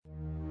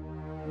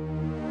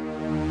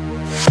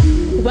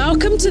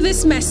Welcome to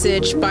this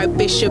message by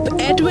Bishop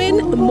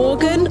Edwin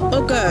Morgan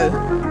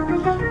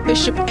Ogo.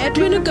 Bishop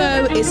Edwin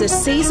Ogo is a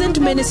seasoned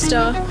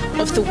minister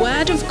of the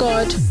Word of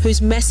God whose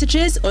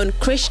messages on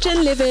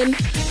Christian living,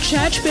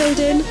 church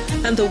building,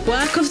 and the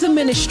work of the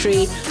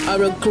ministry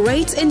are a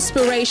great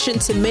inspiration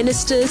to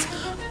ministers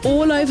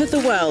all over the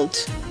world.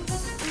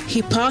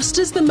 He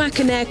pastors the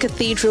Mackinac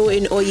Cathedral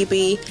in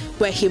Oyibi,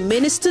 where he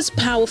ministers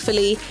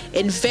powerfully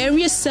in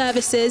various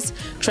services,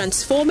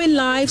 transforming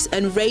lives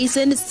and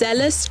raising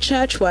zealous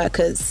church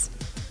workers.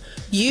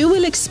 You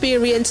will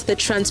experience the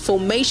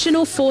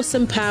transformational force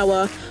and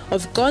power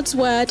of God's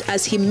Word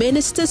as he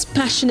ministers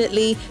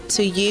passionately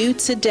to you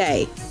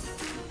today.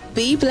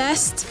 Be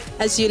blessed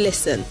as you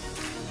listen.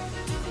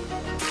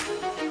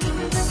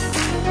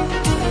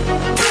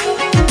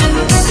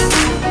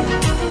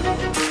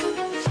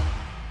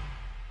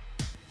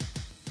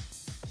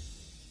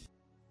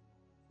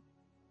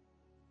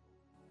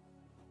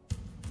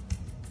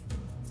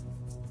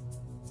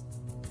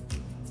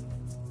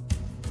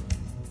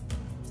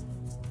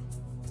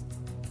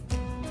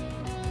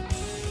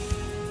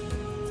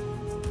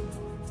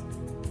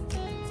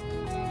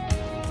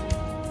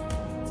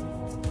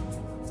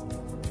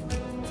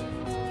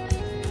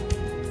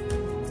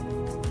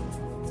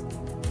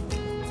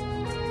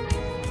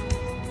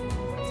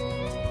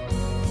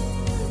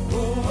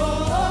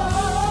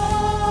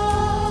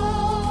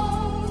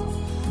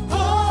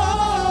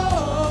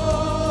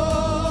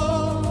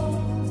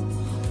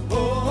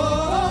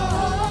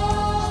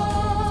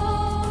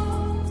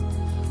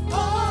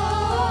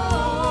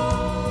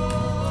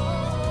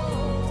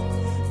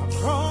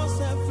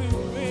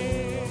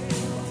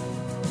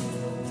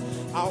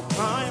 I'll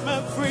climb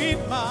every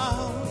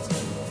mountain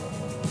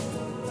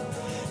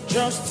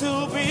just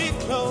to be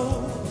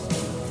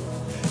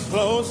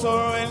closer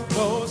and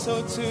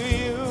closer to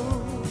you.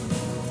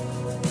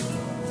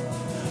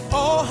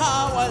 Oh,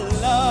 how I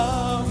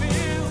love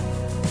you,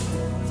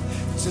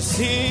 to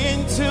see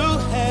into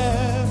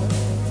heaven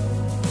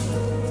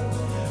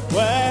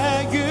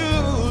where you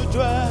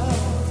dwell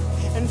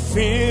and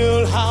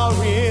feel how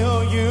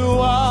real you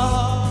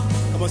are.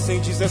 Come on,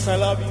 sing Jesus, I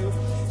love you.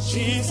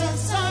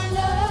 Jesus, I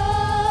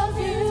love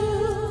you.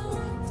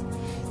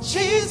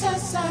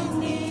 Jesus, I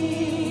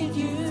need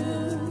you.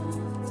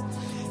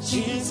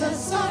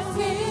 Jesus, I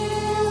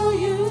feel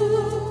you.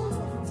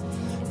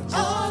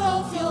 All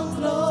of your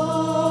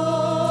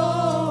glory,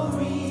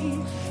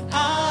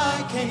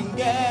 I can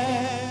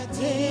get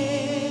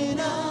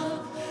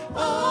enough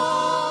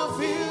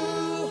of you.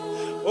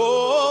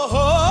 Oh, oh,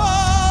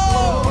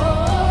 oh,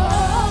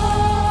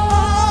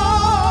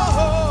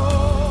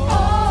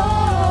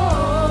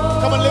 oh.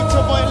 Come on, lift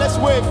your voice, let's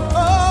wave.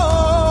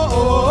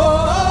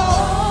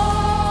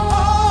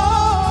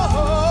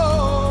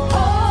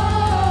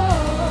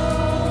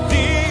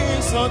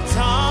 These are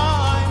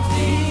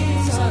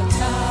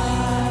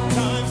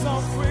times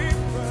of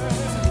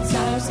refreshing,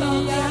 times of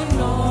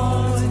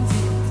anointing,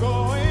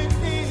 going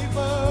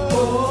deeper,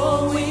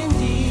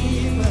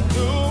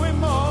 doing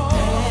more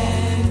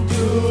and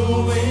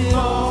doing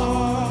more.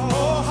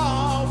 Oh,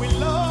 how we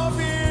love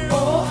you,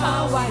 oh,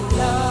 how I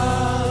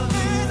love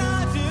you, and I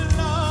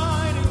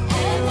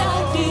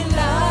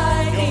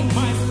delight in you.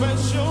 My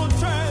special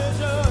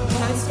treasure,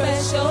 my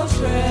special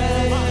treasure.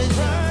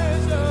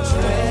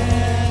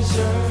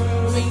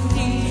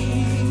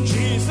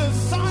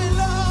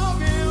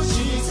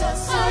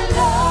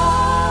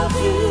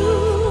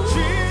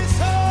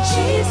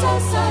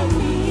 Jesus, I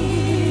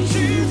need you.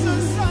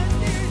 Jesus, I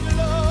need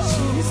love.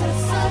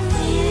 Jesus, I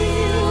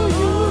feel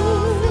you.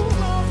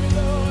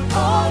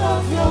 All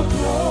of your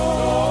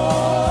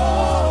glory,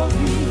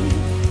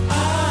 I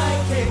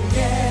can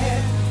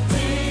get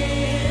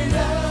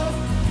enough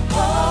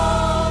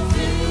of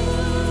you.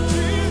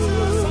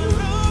 Jesus, I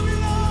love you.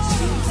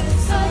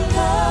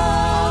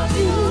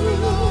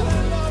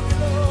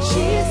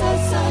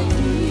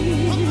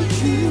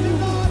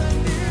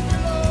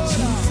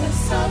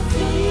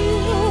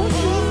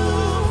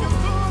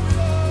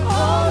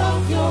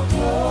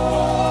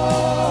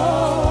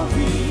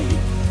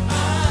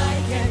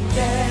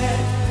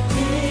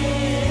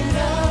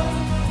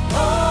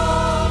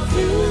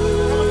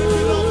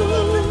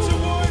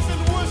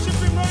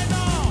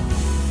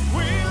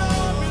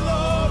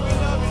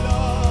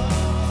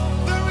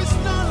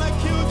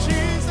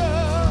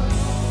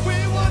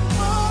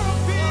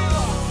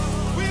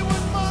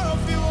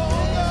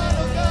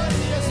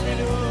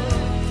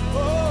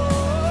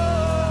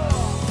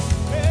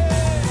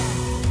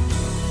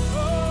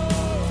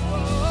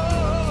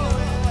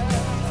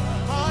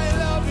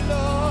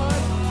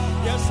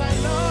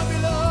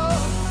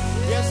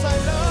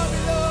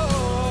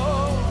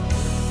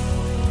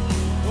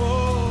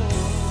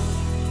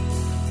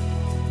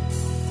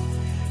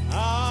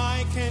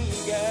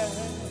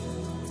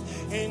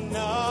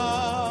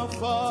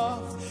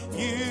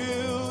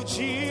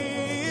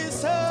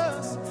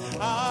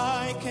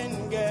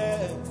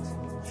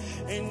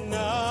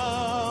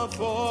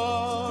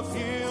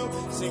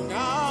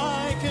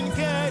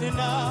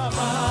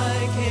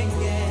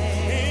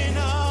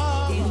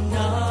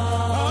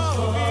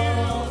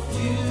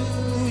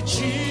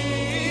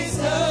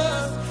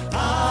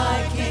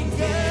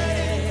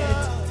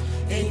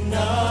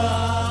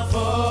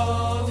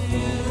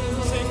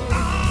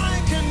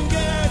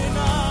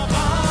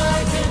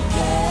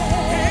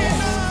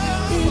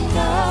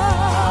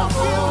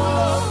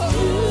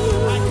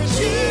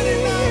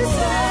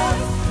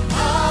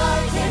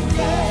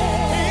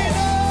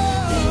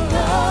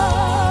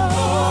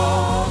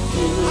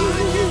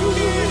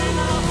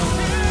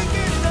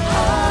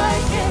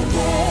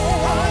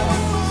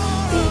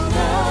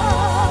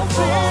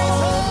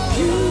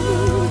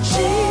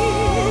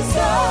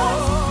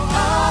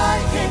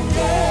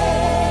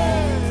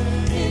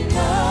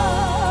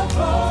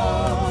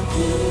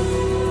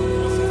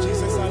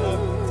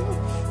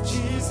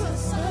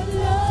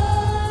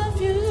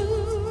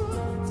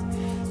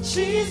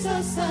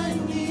 Jesus, I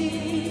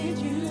need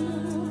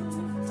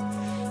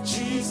you.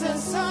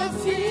 Jesus, I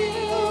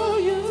feel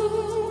you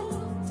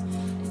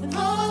in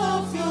all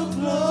of your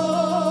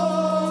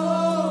glory.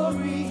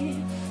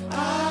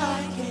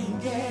 I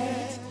can't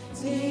get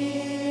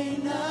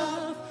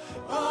enough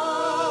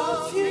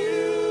of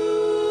you.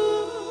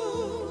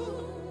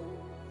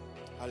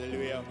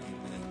 Hallelujah.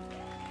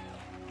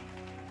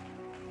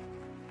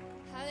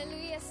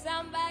 Hallelujah,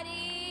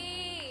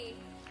 somebody.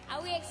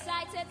 Are we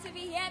excited to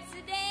be here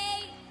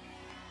today?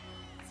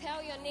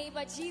 Tell your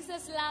neighbor,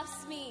 Jesus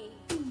loves me.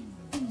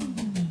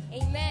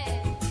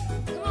 Amen.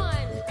 Come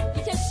on.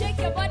 You can shake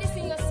your bodies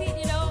in your seat,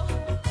 you know.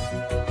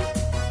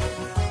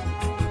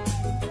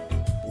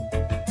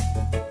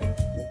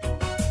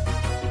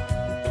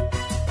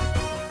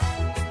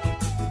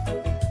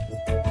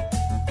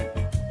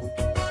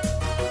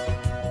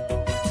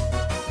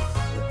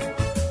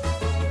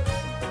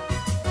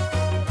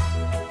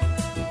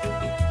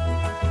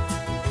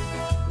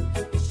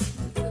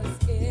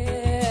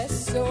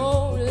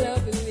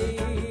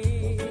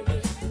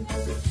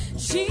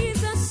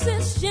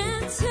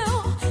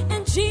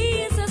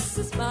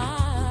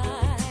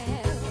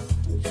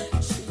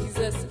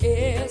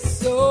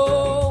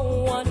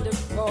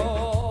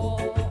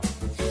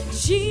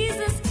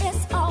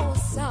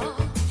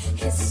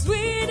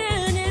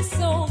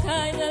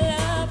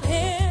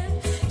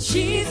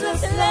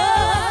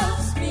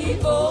 Loves me,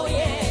 oh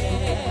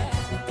yeah.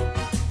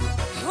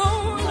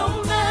 Oh, no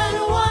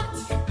matter what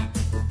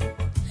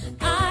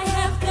I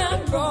have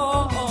done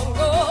wrong,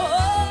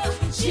 oh,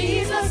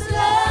 Jesus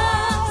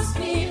loves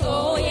me,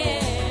 oh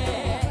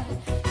yeah.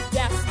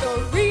 That's the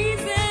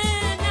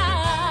reason I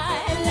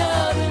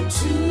love him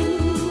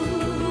too.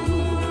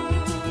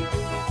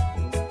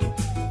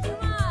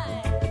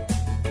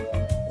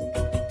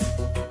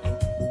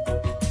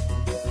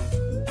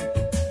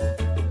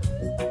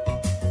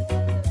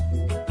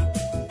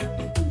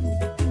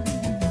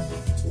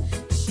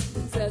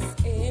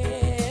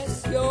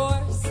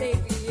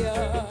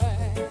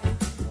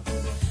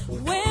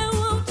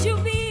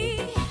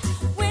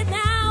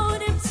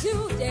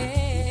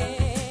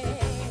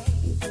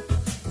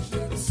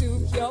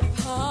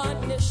 Come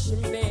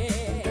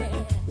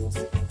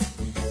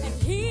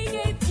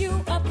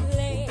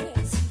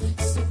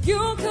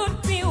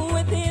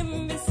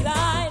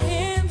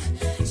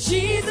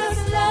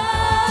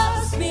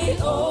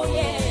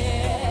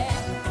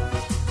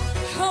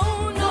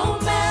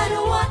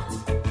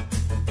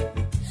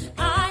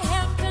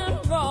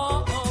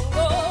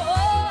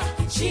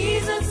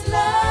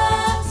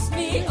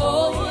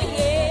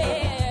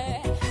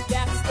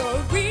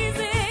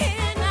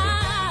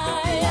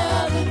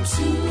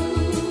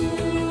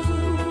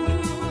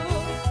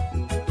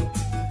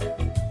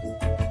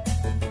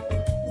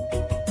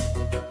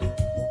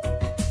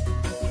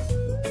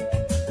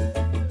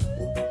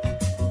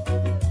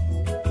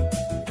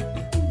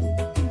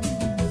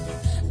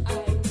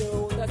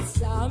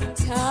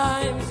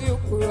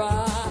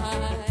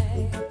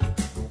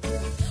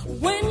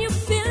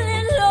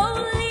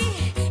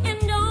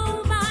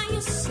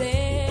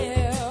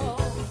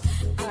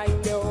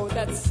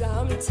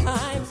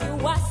sometimes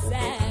you are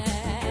sad.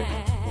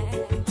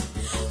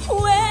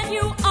 When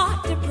you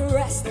are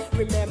depressed,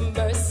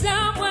 remember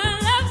someone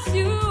loves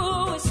you.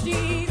 It's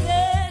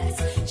Jesus.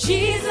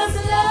 Jesus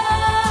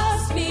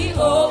loves me,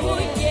 oh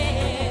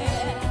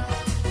yeah.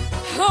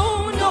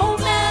 Oh, no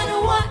matter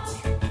what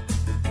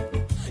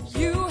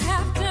you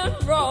have done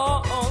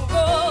wrong,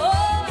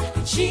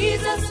 oh,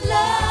 Jesus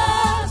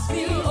loves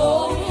you,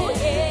 oh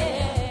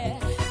yeah.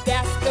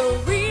 That's the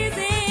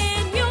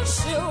reason you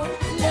should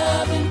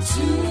love him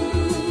too.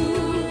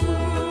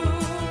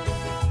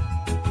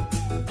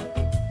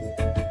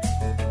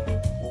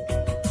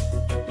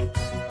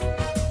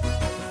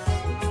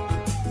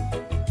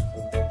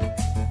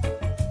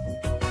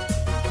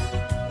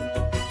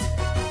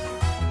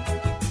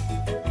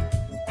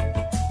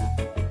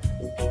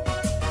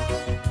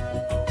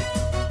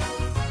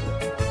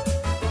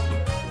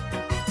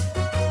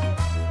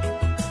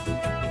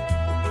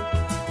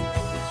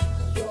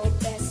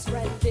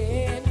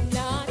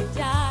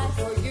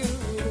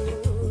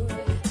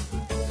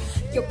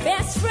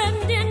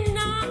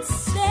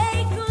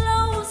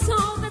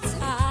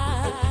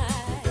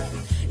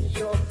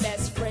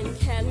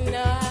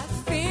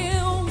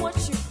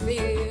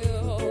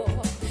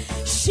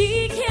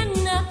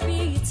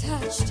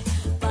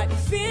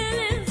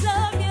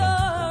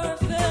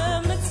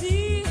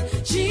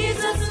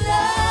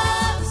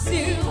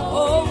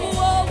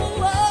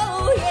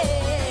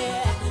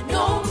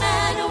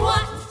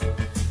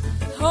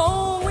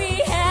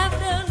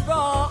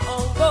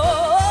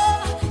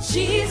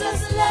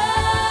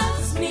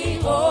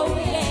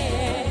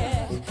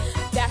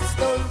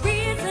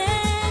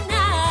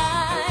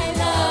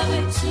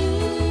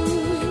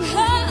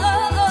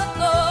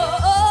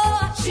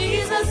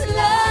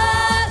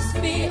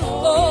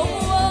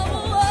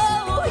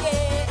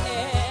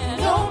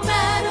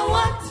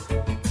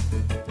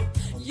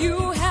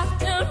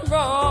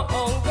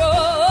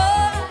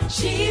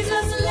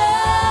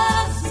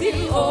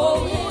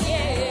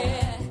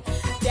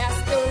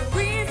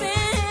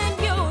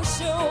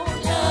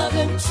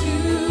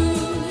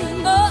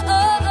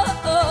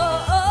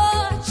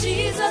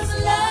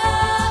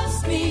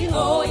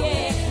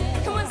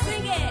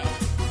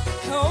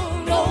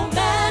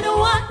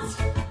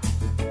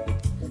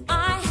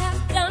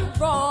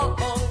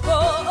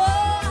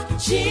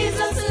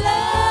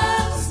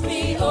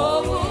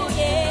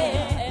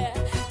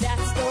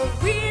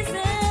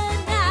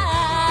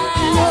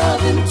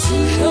 him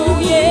too. Oh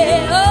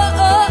yeah,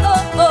 oh, oh,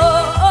 oh,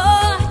 oh,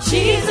 oh.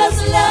 Jesus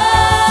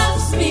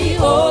loves me,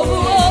 oh, oh,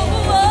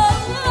 oh,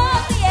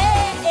 oh,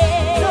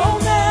 yeah. No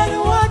matter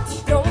what,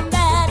 No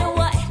matter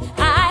what I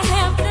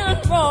have done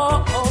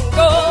wrong, oh,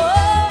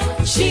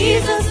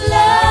 Jesus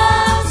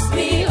loves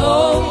me,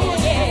 oh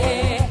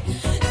yeah.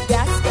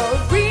 That's the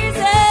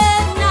reason I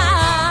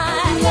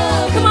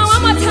love. Come on,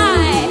 one more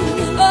time.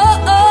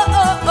 Oh, oh,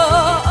 oh,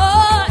 oh,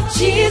 oh.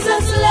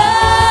 Jesus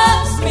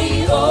loves me,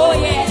 oh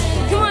yeah.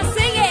 Come on,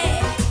 sing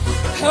it.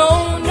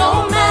 Oh, no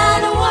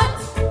matter what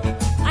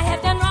I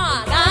have done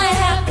wrong, I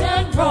have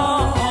done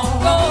wrong,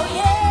 oh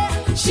yeah.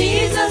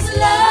 Jesus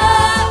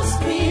loves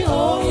me,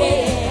 oh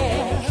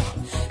yeah.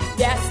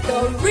 That's the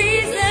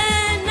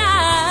reason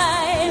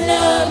I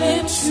love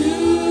him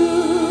too.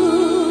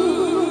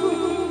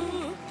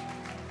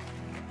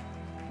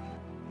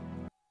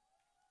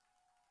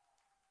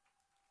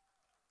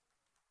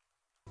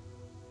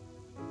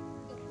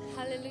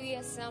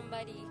 Hallelujah,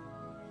 somebody.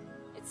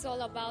 It's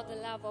all about the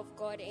love of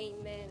God.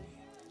 Amen.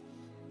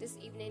 This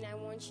evening, I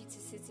want you to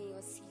sit in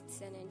your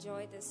seats and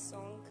enjoy this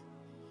song.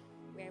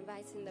 We're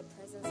inviting the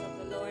presence of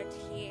the Lord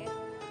here.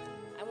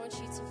 I want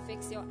you to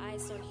fix your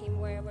eyes on him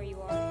wherever you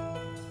are.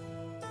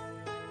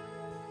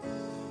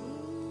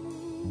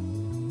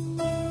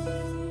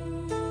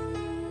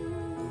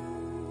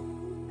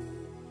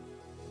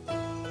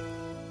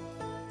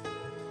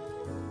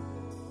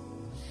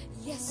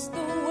 Yes, the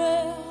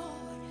world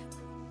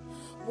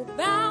will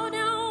bow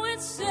down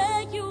and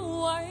say you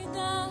are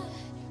God.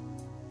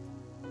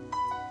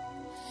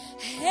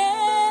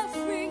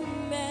 Every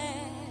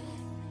man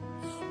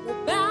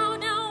will bow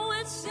down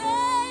and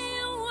say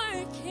you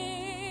are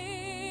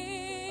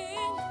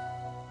King.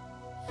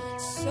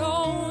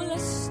 So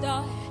let's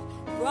start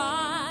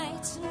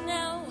right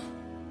now.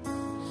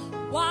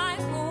 Why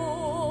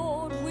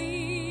would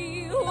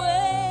we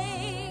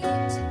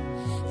wait?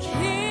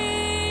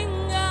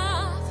 King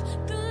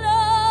of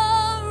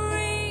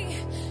glory,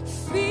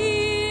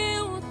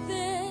 fill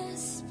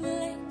this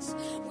place.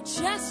 We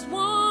just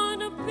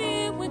want to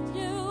be with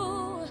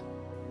you.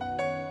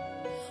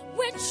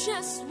 We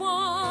just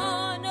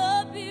want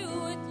to be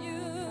with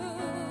you.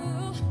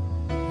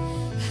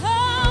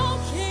 Oh,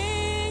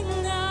 King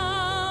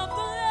of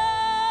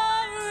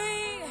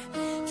glory,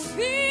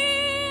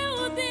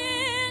 fill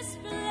this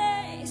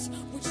place.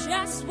 We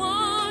just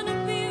want to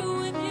be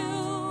with you.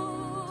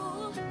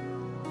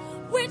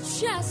 We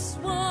just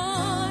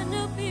want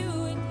to be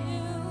with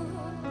you.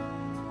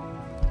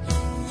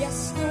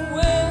 Yes, the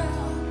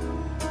world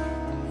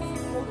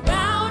will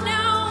bow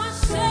down and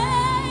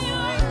say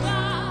you're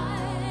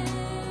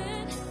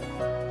God.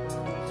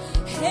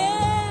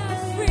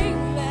 Every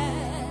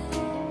man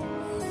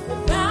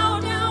will bow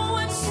down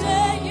and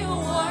say you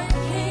are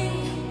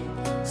King.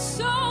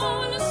 So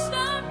let's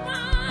start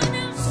right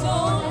now. So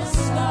let's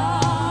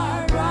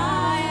start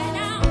right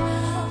now.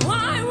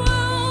 Why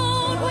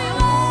won't we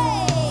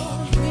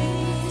wait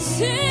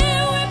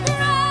till we praise?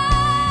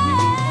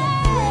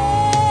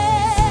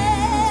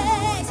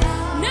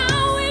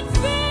 Now in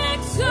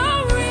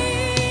victory,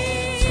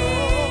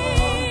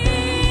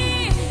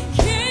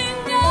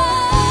 King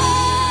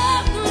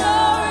of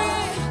glory,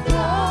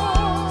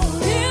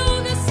 fill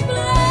this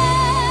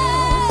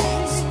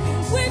place.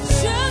 We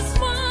just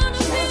want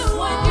to be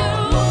with you.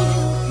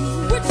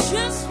 We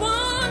just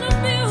want to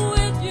be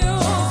with you.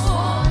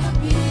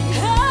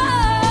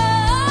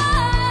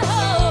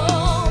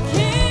 Oh,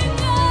 King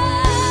of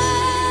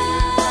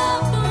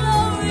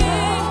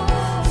glory,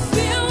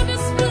 fill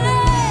this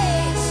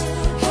place.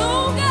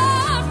 Oh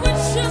God, we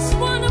just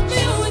want to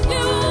be with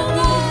you.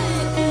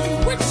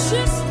 We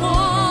just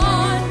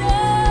want to.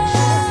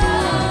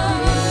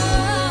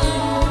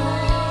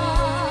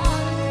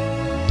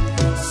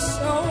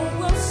 So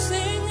we'll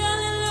sing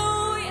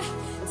hallelujah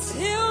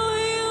till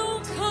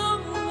you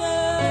come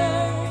back.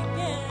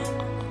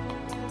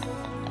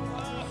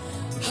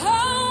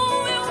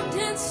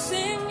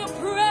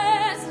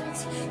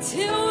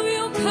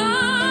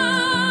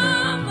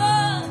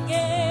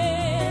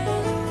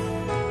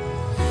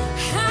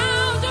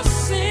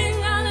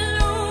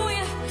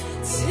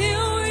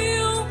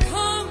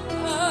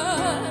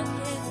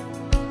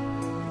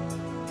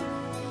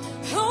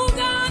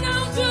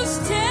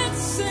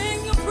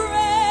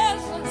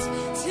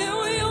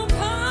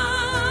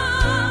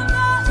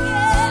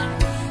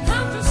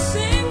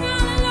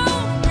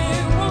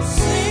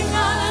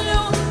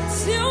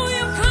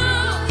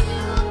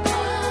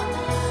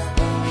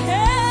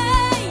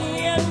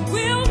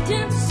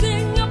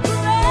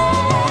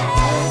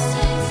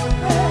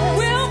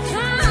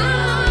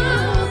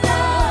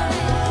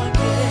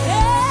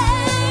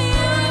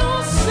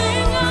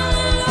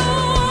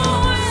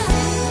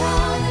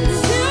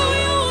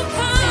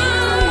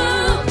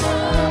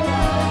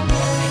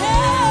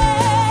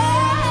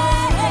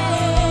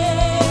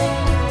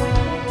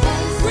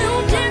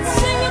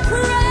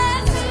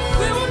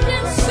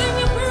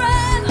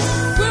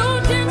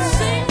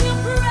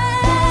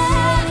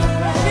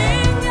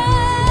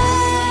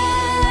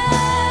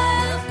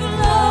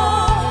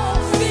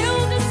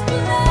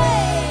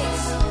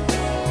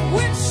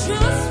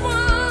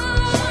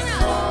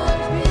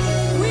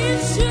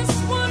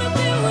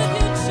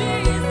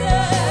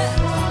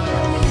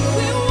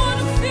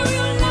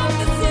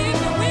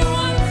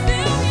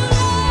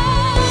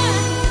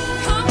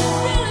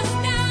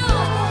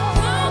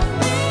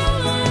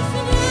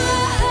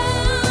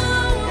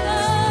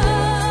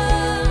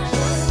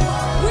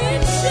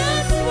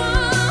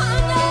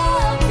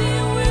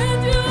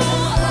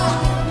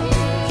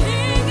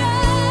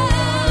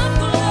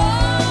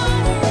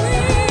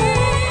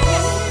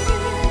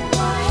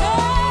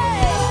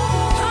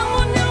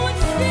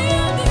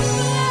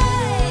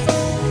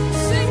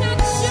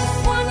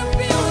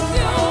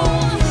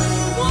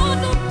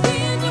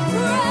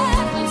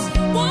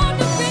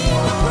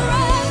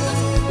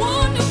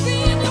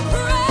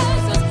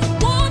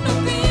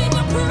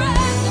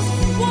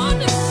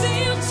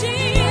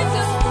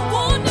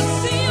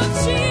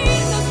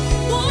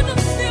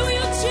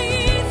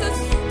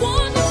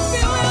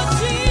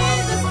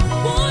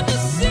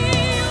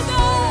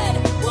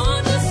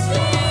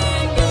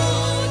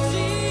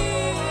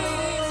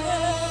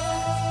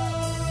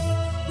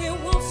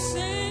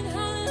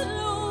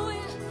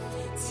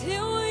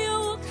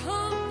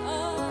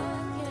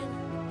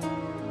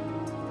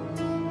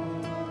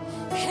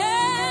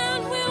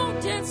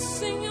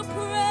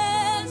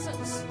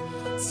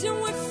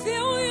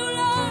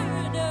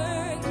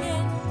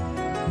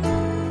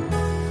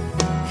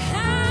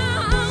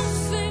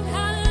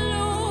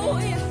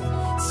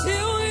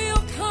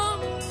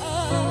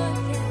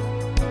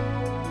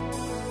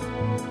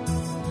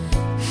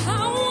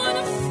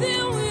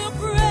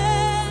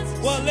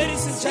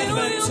 ladies and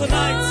gentlemen,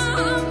 tonight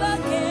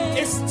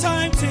it's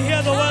time to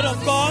hear the word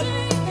of God.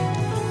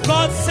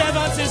 God's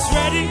servant is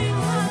ready.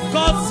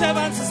 God's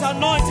servant is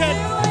anointed.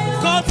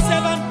 God's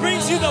servant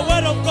brings you the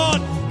word of God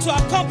to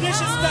accomplish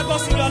his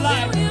purpose in your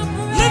life.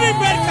 Living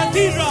Bread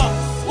Cathedral,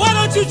 why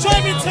don't you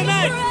join me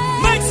tonight?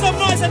 Make some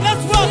noise and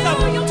let's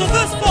welcome to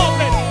this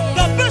pulpit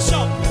the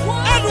Bishop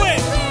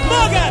Edwin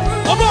Morgan.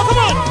 Come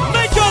on,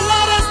 make your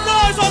loudest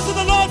noise unto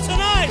the Lord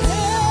tonight.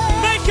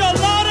 Make your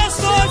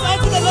loudest noise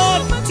unto the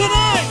Lord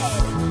tonight.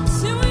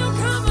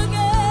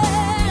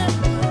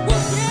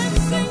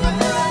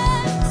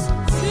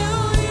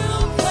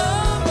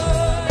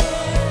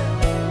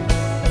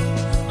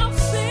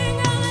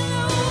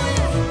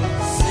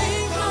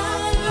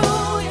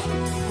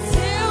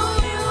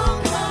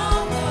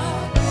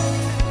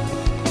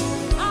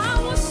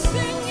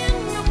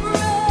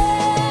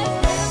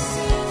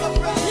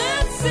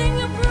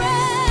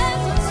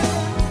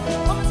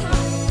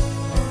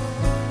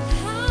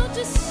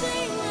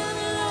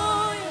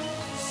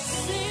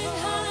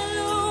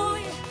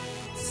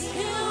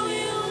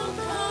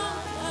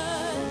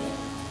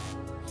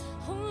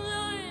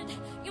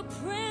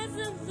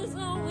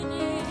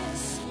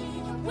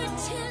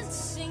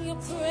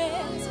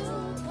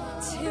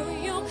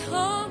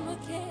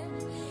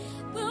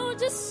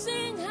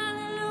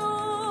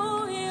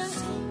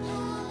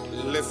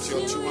 Lift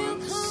your two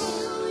hands.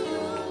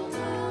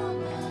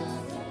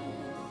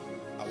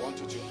 I want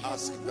you to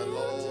ask the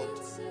Lord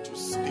to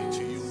speak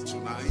to you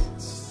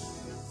tonight.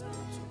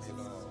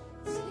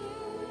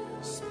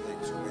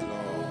 Speak to me,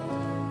 Lord.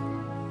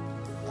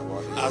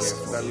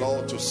 Ask the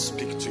Lord to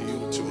speak to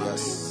you tonight.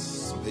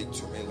 Yes. Speak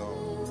to me,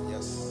 Lord.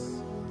 Yes.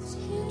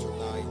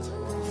 Tonight.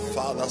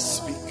 Father,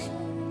 speak.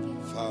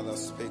 Father,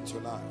 speak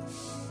tonight.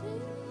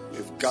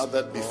 We've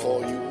gathered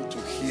before you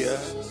to hear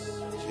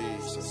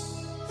Jesus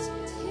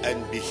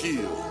and be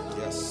healed.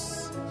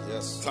 Yes.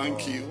 Yes.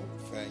 Thank you.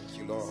 Thank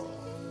you, Lord,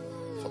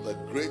 for the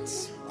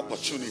great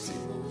opportunity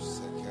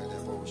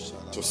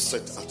to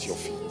sit at your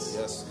feet.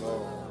 Yes,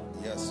 Lord.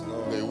 Yes,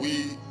 Lord. May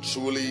we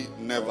truly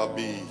never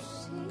be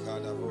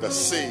the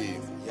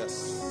same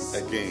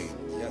again.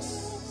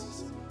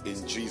 Yes.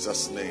 In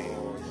Jesus' name.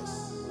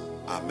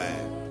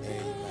 Amen.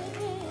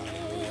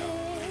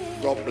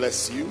 God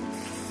bless you.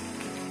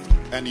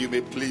 And you may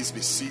please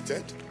be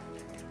seated.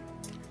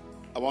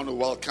 I want to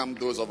welcome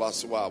those of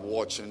us who are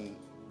watching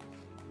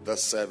the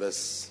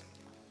service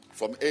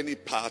from any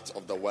part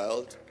of the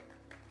world.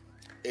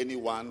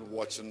 Anyone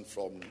watching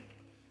from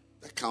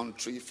the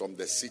country, from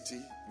the city,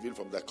 even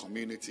from the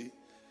community.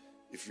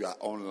 If you are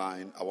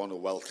online, I want to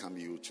welcome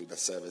you to the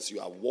service. You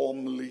are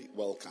warmly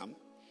welcome.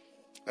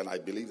 And I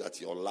believe that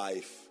your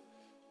life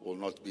will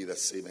not be the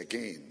same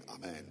again.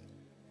 Amen.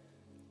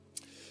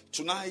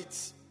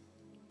 Tonight,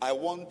 I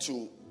want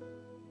to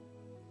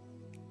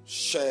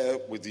share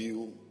with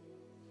you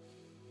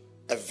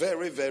a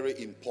very, very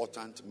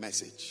important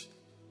message.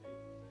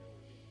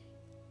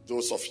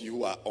 Those of you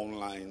who are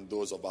online,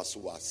 those of us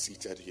who are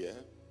seated here.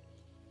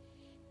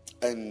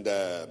 And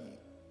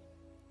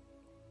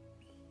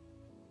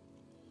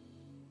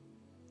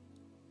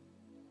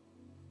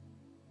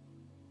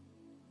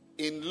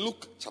in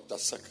Luke chapter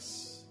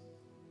 6,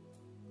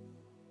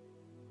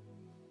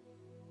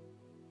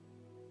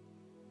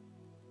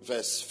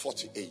 verse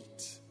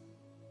 48.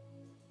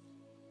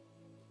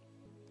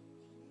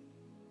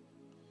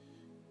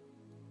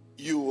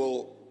 You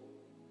will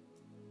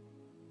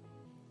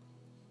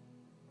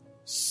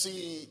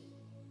see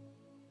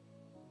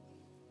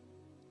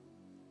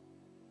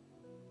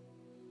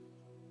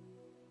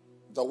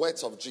the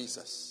words of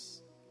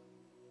Jesus.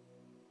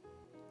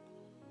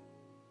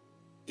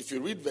 If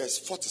you read verse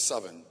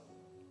 47,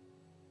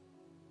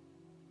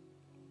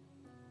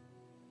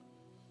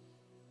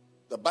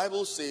 the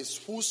Bible says,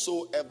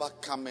 whosoever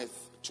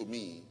cometh to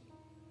me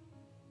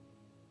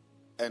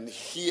and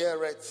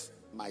heareth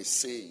my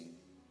saying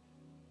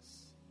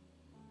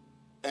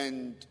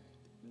and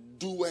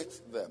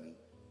doeth them,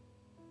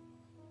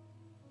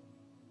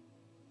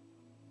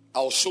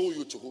 I'll show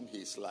you to whom he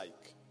is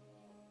like.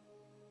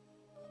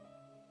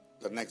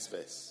 The next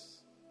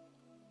verse.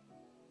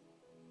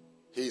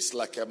 He is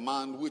like a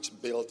man which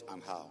built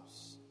an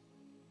house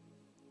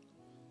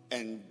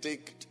and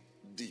digged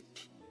deep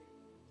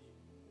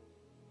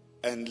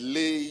and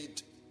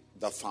laid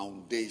the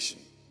foundation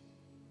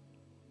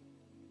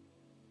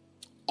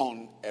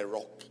on a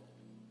rock.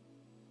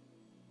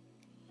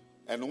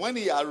 And when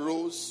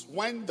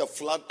the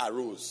flood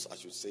arose, I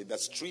should say, the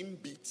stream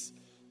beat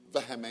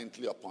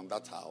vehemently upon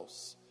that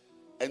house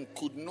and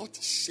could not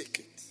shake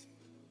it,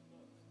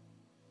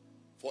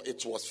 for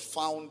it was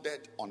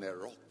founded on a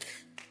rock.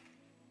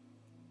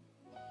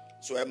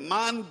 So a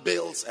man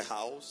builds a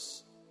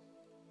house,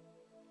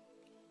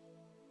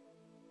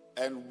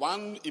 and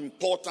one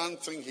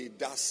important thing he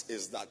does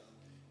is that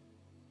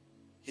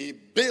he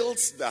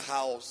builds the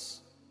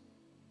house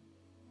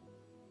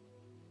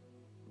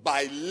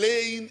by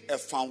laying a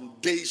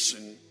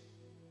foundation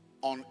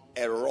on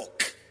a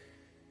rock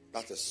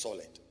that is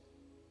solid.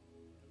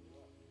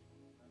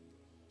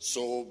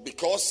 So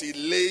because he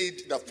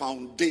laid the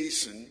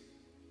foundation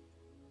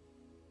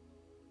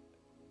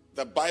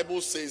the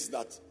Bible says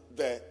that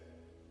the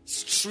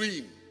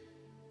stream,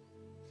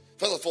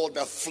 first of all,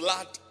 the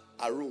flood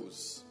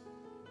arose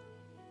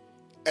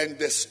and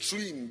the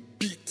stream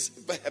beat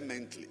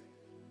vehemently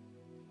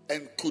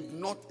and could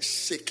not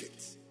shake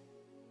it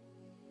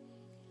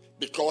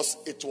because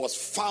it was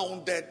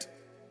founded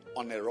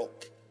on a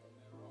rock.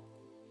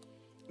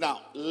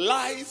 Now,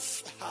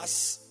 life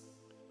has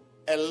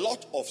a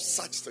lot of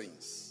such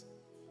things: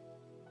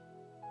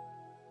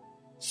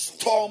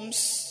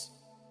 storms,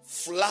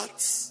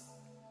 floods,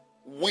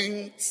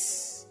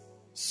 winds,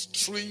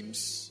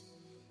 streams,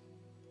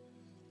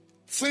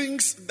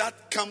 things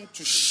that come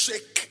to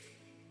shake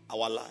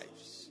our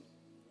lives.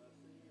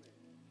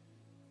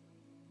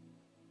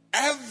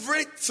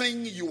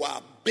 Everything you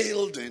are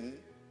building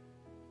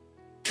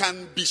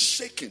can be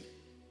shaken.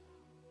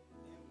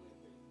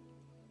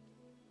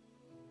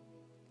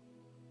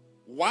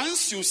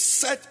 Once you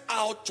set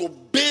out to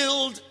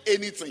build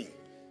anything,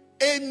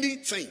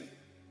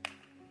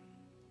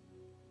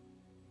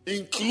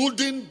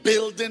 including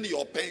building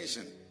your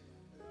pension,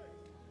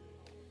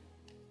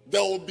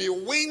 there will be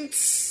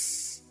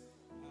winds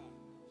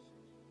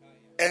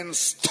and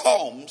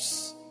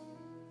storms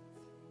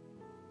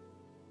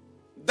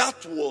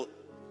that will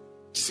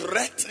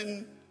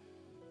threaten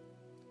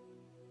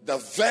the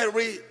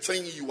very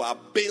thing you are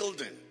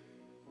building.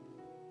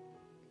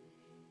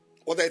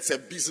 Whether it's a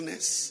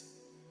business,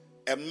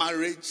 a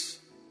marriage,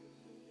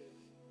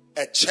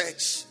 a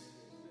church,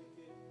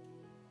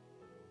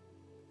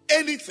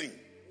 anything.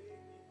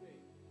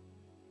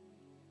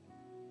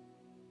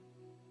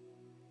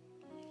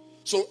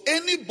 So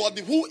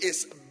anybody who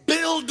is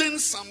building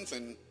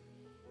something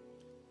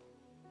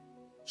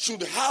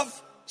should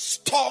have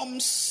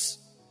storms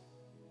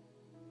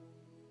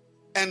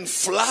and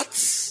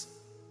floods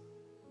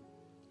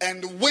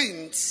and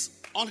winds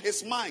on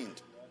his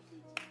mind.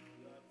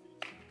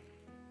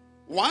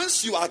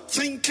 Once you are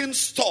thinking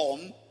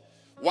storm,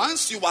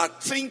 once you are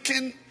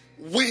thinking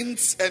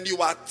winds and you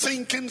are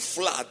thinking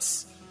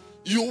floods,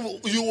 you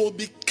will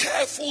be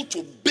careful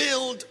to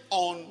build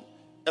on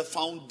a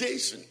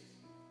foundation.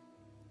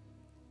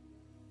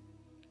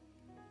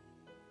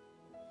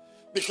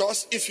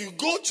 Because if you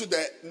go to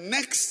the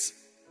next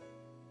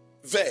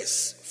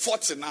verse,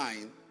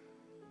 49,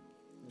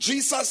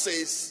 Jesus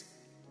says,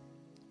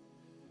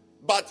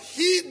 "But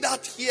he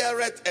that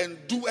heareth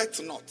and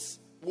doeth not,"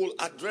 will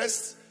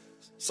address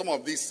some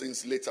of these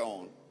things later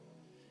on,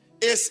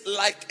 "is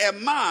like a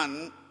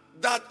man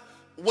that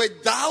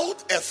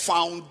without a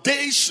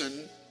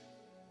foundation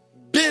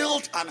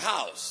built an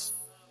house."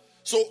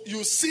 So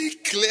you see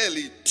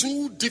clearly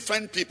two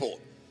different people.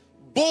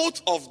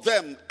 Both of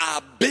them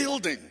are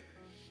building.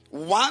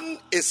 One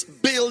is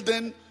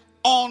building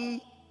on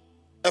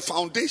a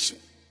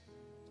foundation.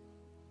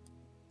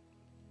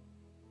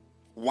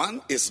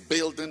 One is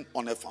building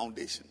on a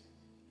foundation.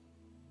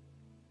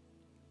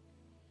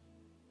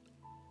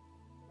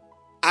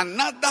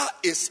 Another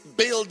is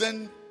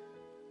building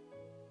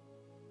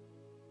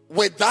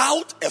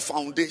without a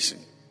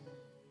foundation.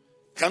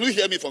 Can you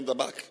hear me from the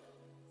back?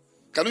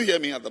 Can you hear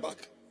me at the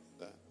back?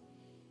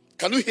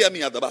 Can you hear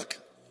me at the back?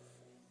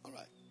 All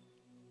right.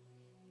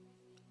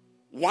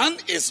 One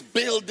is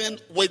building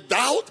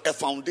without a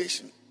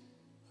foundation.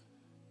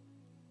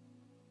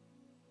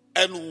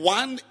 And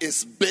one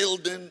is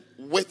building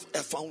with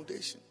a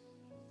foundation.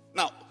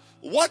 Now,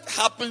 what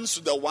happens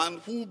to the one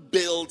who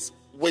builds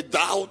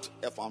without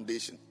a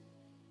foundation?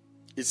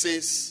 It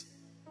says,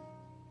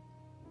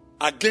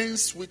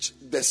 "Against which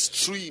the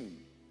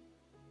stream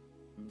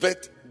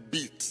that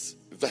beats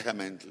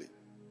vehemently."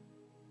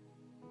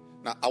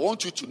 Now, I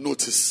want you to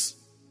notice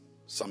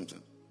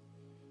something.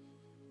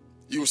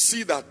 You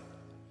see that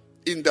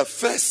in the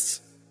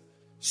first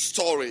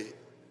story,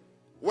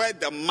 where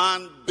the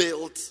man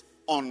built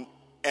on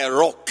a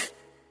rock,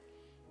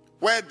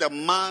 where the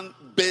man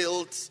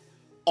built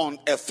on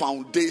a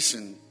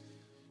foundation,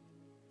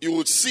 you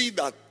would see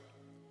that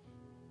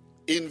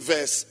in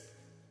verse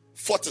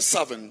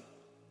 47,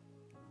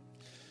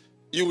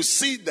 you will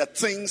see the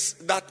things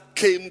that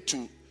came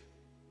to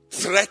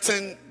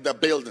threaten the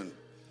building.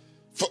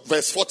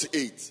 Verse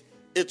 48,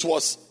 it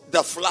was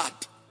the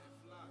flood.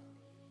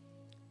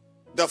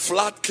 The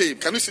flood came.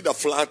 Can you see the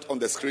flood on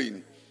the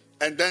screen?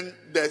 And then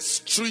the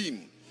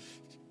stream.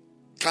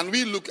 Can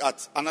we look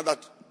at another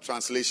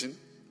translation?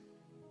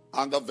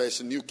 Another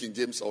version, New King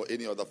James or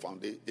any other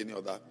foundation, any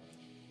other?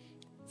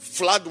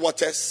 Flood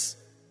waters.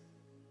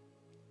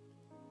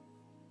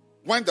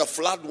 When the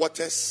flood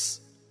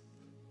waters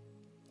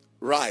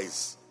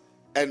rise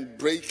and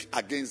break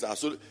against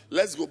us. So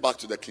let's go back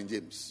to the King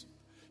James.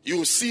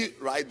 You see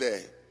right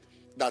there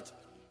that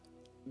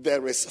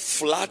there is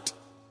flood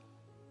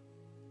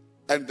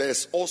and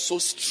there's also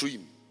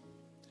stream.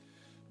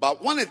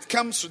 But when it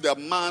comes to the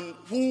man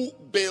who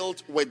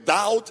built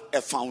without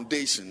a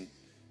foundation,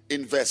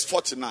 in verse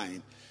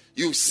 49,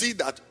 you see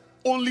that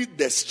only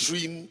the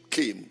stream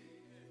came.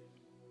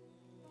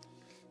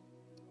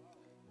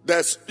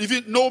 There's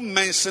even no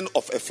mention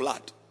of a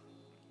flood.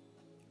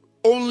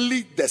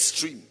 Only the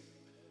stream.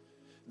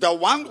 The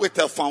one with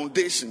a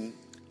foundation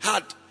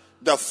had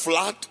the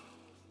flood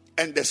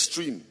and the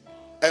stream,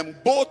 and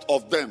both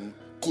of them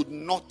could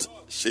not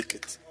shake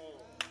it.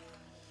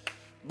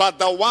 But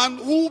the one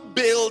who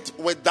built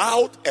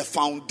without a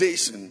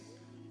foundation,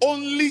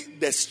 only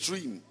the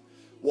stream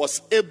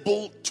was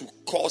able to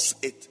cause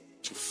it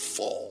to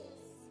fall.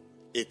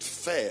 It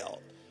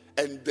fell,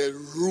 and the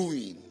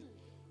ruin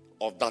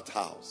of that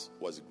house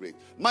was great.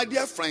 My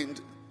dear friend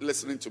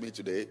listening to me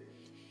today,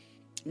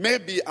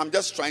 maybe I'm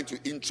just trying to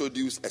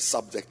introduce a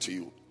subject to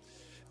you.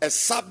 A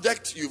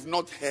subject you've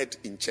not heard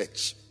in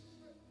church.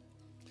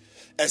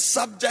 A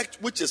subject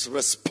which is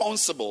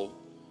responsible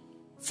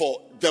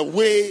for the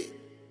way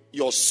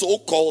your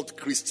so-called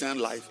Christian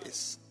life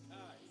is.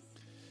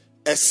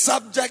 A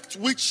subject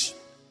which,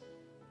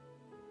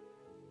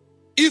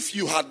 if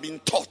you had been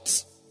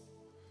taught,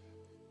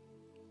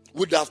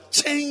 would have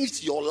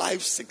changed your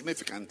life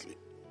significantly.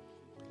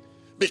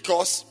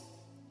 Because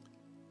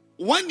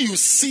when you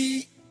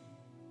see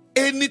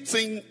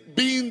anything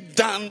being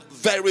done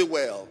very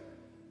well,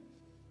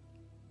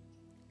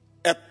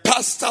 a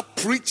pastor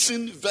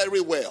preaching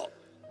very well.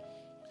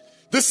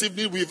 This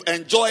evening we've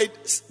enjoyed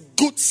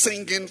good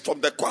singing from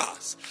the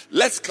choirs.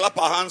 Let's clap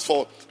our hands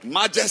for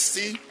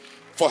Majesty,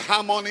 for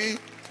Harmony,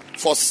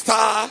 for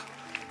Star,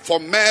 for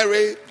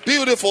Mary.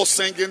 Beautiful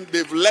singing.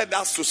 They've led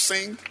us to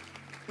sing.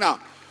 Now,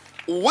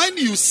 when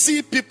you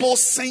see people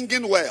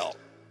singing well,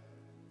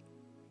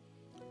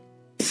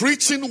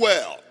 preaching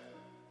well,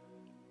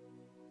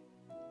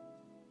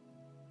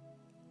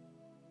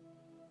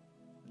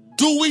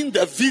 doing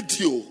the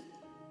video,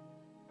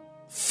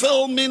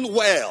 filming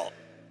well,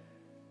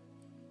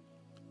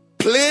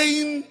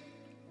 playing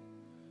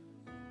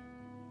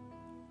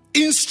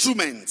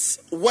instruments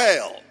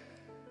well,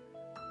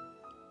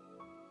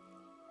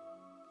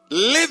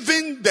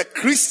 living the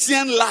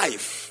Christian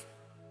life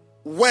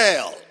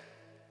well,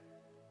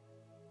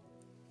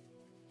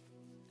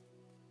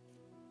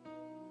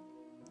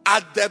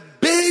 at the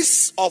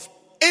base of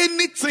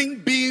anything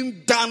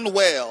being done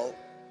well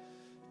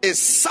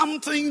is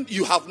something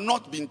you have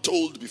not been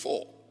told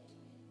before.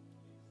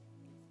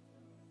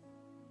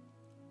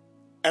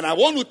 And I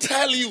want to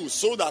tell you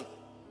so that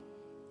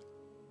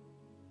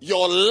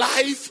your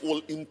life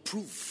will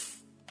improve.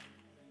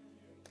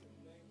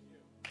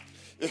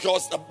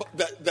 Because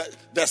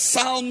the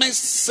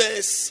psalmist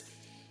says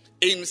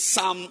in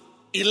Psalm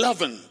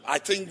 11, I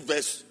think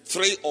verse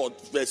 3 or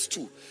verse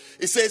 2,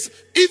 it says,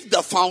 if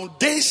the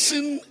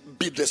foundation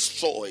be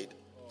destroyed,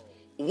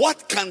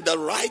 what can the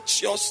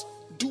righteous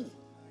do?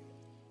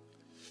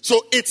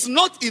 So it's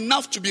not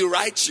enough to be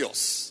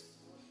righteous.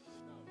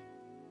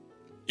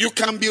 You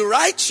can be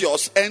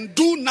righteous and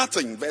do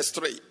nothing. Verse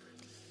 3.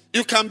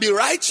 You can be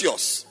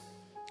righteous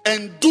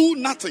and do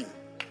nothing.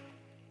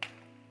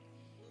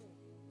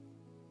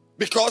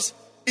 Because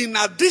in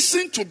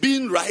addition to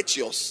being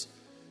righteous,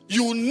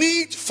 you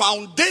need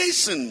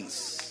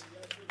foundations.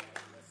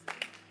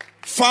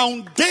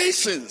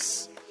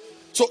 Foundations.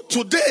 So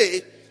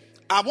today,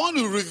 I want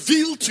to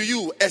reveal to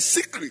you a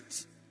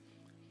secret,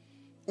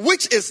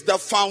 which is the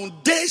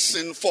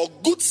foundation for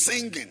good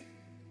singing.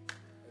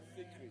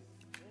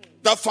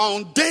 The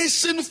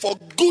foundation for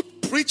good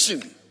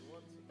preaching.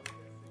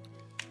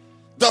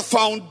 The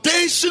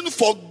foundation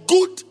for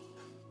good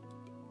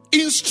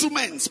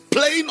instruments,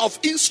 playing of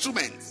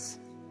instruments.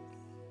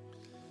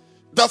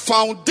 The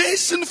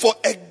foundation for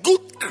a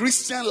good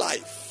Christian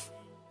life.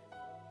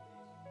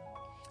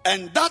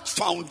 And that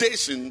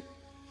foundation,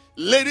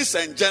 ladies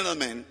and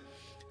gentlemen,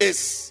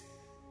 is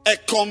a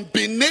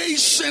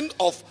combination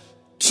of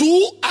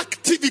two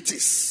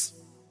activities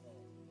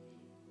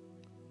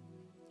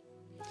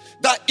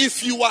that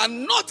if you are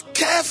not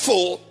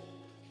careful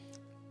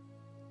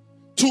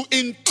to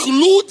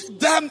include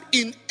them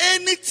in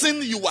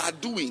anything you are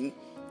doing,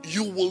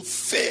 you will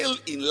fail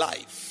in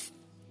life.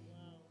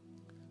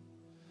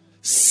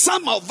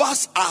 Some of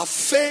us are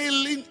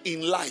failing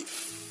in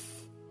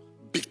life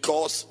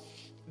because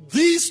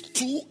these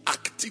two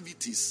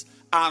activities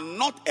are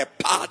not a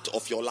part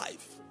of your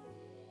life.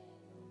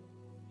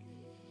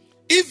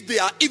 If they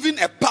are even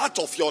a part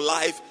of your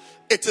life,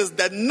 it is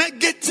the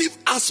negative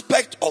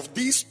aspect of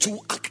these two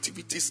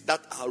activities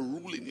that are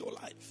ruling your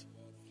life.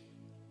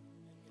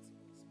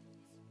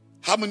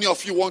 How many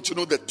of you want to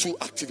know the two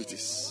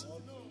activities?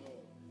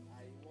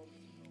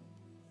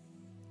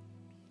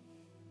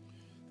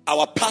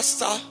 Our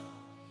pastor,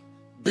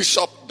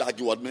 Bishop Dag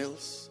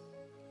Heward-Mills,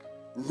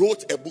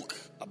 wrote a book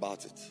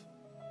about it.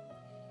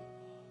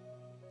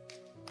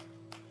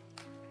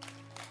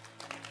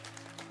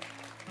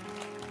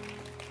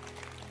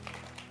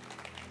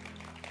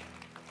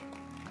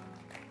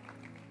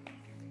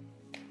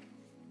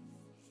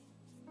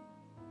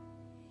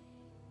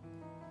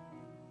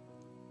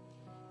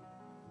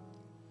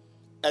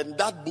 And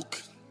that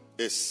book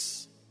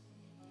is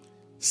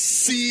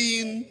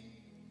Seeing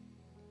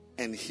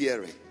and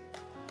Hearing.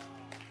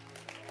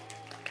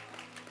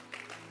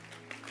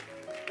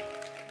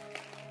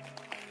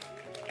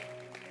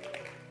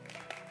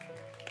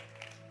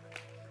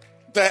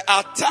 There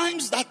are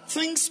times that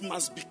things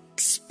must be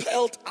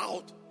spelled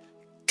out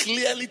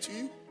clearly to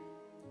you.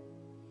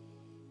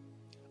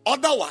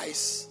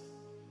 Otherwise,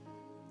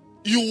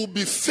 you will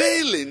be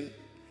failing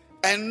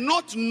and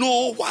not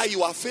know why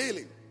you are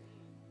failing.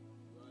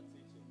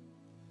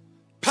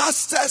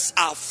 Pastors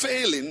are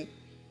failing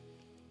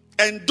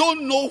and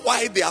don't know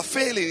why they are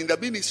failing in the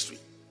ministry.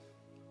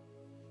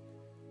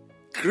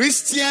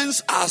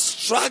 Christians are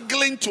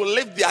struggling to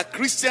live their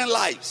Christian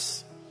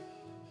lives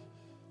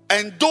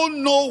and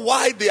don't know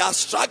why they are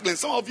struggling.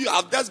 Some of you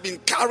have just been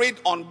carried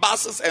on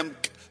buses and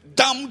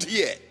dumped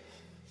here.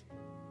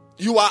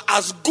 You are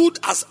as good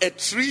as a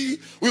tree.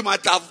 We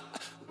might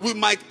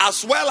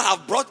as well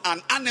have brought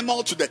an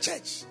animal to the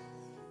church.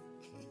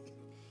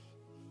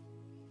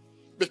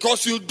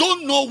 Because you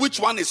don't know which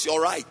one is your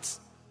right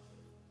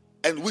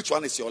and which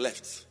one is your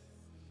left.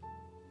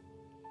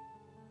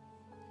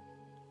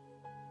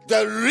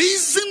 The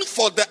reason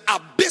for the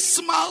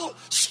abysmal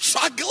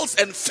struggles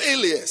and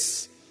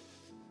failures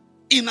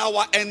in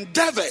our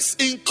endeavors,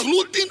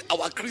 including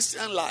our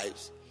Christian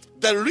lives,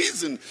 the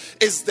reason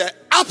is the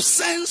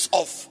absence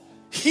of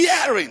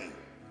hearing.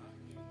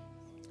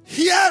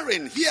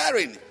 Hearing.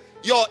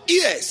 Your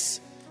ears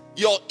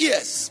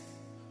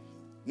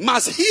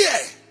must hear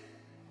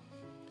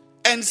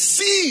and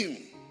seeing.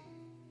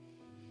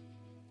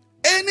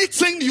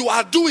 Anything you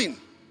are doing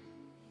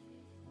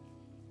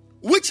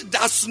which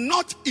does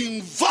not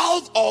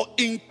involve or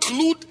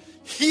include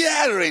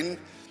hearing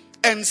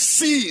and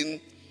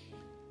seeing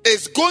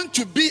is going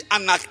to be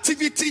an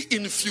activity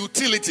in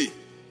futility.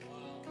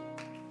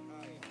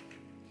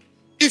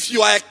 If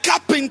you are a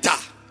carpenter,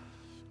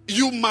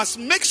 you must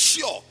make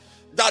sure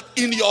that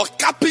in your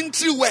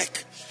carpentry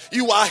work,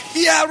 you are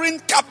hearing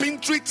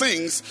carpentry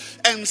things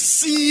and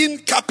seeing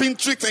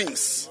carpentry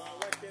things.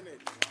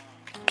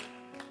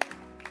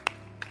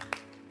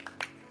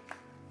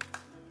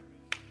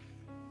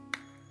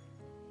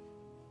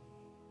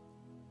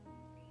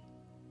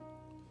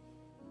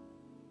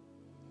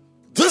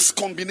 This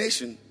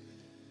combination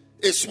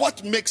is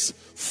what makes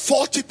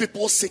 40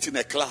 people sit in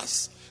a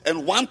class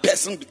and one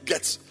person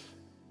gets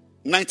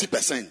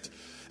 90%.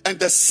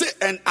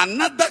 And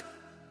another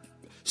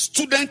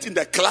student in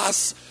the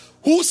class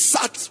who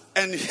sat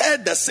and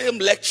heard the same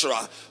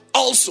lecturer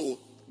also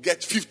get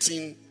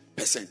 15%.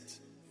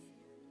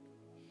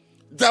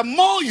 The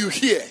more you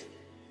hear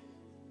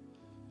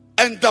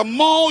and the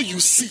more you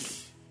see,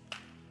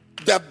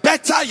 the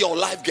better your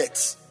life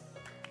gets.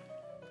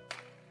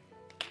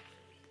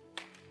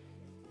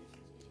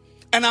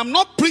 And I'm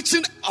not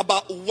preaching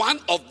about one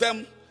of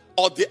them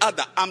or the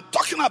other. I'm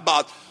talking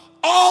about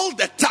all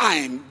the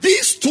time.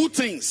 These two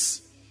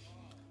things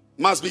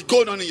must be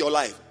going on in your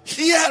life.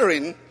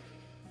 Hearing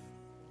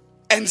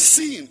and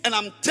seeing. And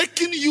I'm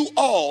taking you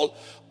all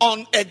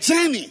on a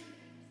journey.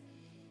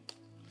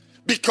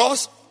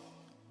 Because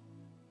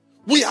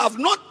we have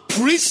not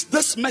preached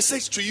this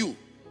message to you.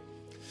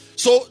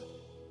 So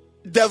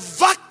the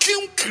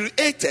vacuum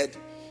created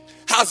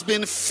has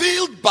been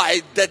filled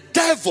by the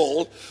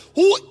devil,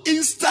 who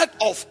instead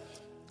of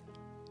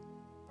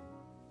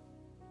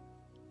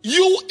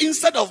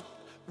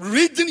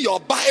reading your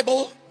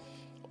Bible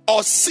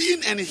or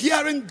seeing and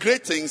hearing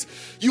great things,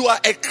 you are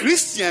a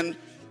Christian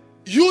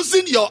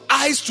using your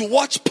eyes to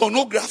watch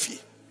pornography,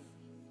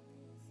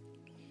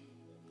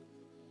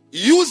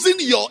 using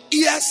your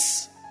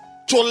ears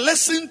to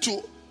listen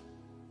to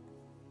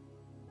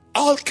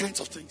all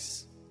kinds of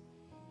things.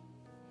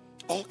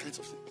 All kinds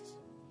of things.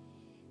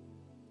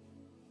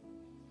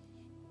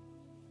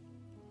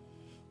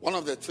 One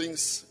of the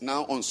things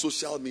now on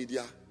social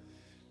media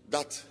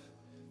that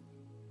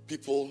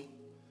people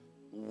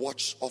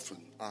watch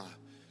often are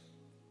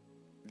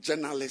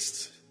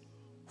journalists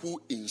who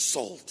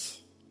insult.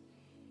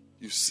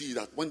 You see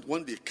that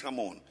when they come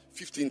on,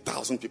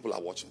 15,000 people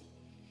are watching.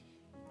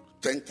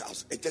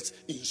 10,000. It just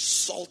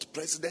insult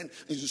president.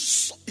 It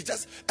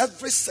just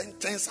every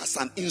sentence has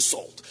an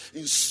insult.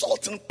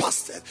 Insulting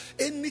pastor.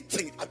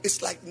 Anything.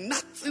 It's like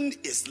nothing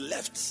is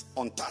left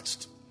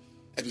untouched.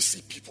 And you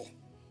see people.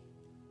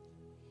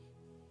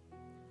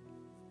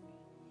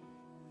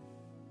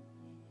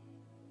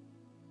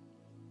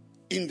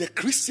 In the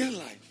Christian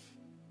life,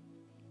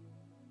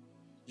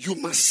 you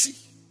must see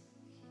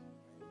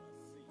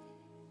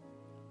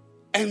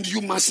and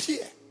you must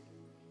hear.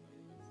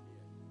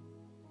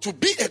 To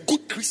be a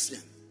good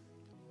Christian.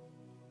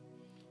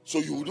 So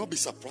you will not be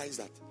surprised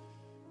that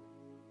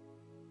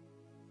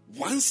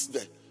once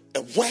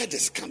a word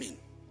is coming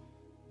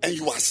and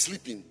you are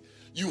sleeping,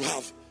 you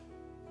have,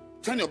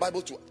 turn your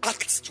Bible to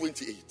Acts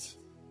 28.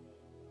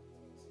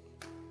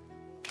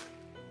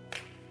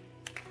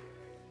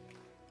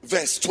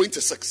 Verse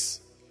 26.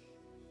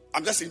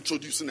 I'm just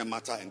introducing a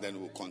matter and then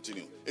we'll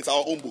continue. It's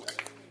our own book.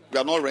 We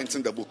are not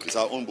renting the book. It's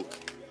our own book.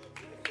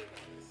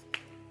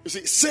 You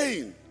see,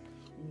 saying,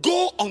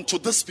 go unto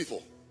these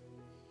people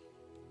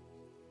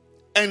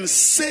and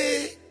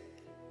say,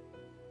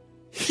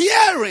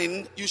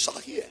 hearing you shall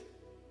hear,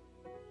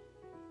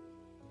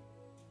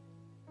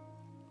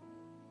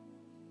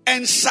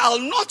 and shall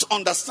not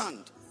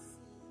understand,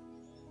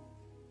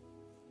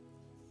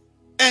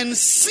 and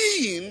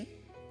seeing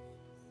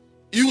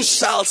you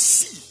shall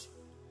see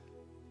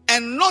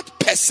and not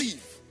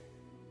perceive.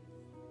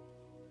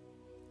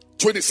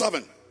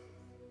 27.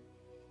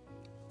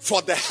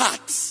 For the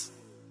heart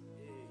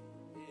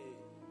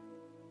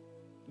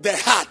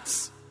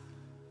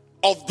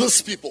of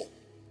this people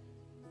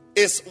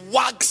is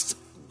waxed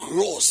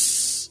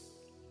gross.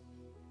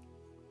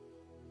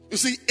 You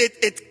see,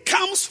 it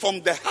comes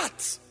from the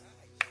heart.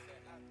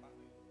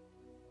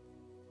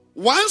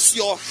 Once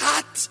your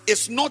heart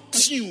is not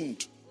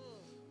tuned,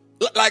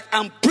 like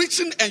I'm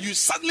preaching and you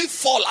suddenly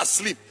fall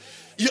asleep,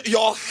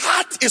 your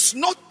heart is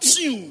not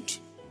tuned.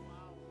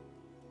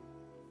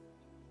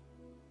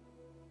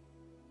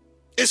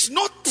 It's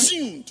not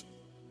tuned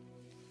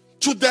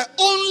to the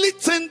only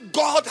thing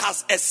God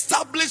has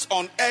established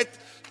on earth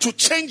to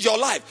change your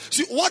life.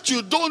 See, what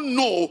you don't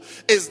know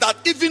is that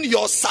even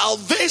your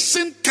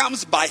salvation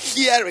comes by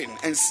hearing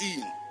and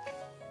seeing.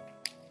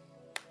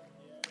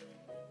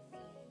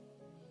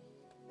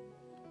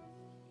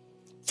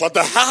 For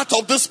the heart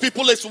of these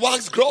people is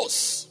waxed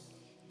gross,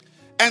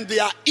 and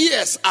their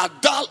ears are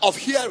dull of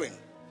hearing,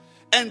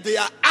 and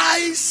their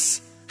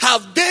eyes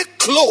have they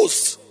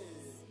closed.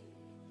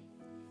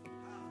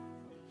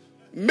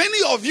 Many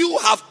of you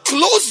have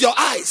closed your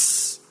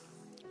eyes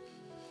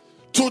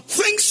to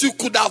things you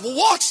could have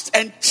watched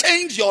and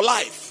changed your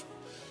life.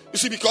 You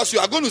see, because you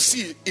are going to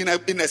see in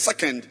a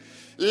second,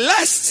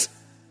 lest,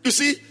 you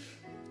see,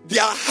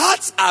 their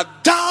hearts are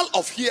dull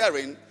of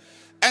hearing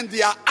and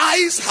their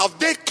eyes have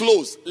they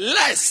closed,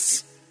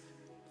 lest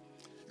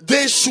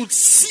they should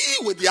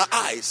see with their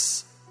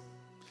eyes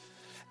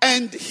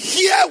and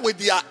hear with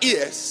their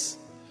ears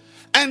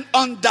and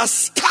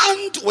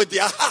understand with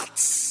their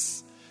hearts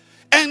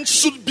and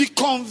should be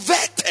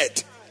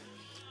converted,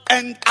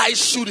 and I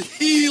should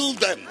heal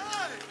them.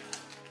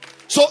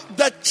 So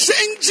the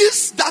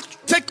changes that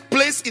take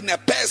place in a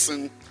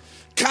person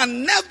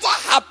can never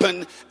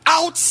happen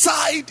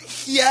outside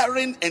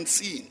hearing and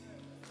seeing.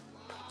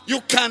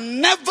 You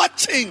can never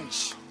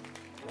change.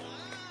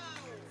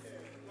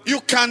 You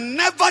can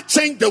never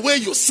change the way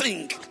you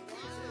sing.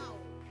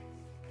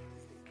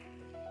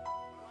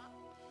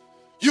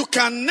 You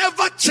can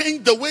never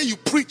change the way you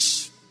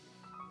preach.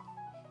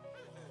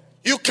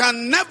 You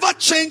can never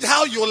change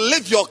how you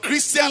live your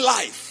Christian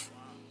life.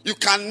 You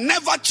can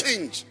never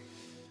change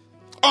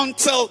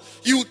until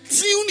you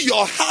tune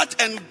your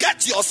heart and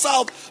get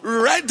yourself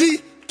ready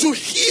to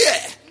hear.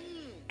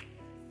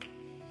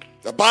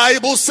 The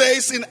Bible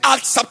says in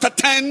Acts chapter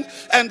 10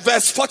 and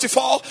verse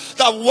 44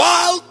 that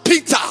while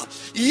Peter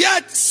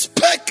yet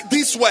spake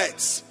these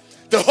words,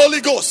 the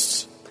Holy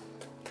Ghost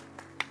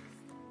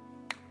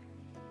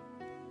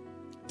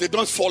did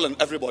not fall on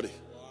everybody.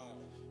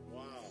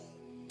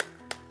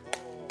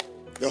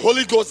 The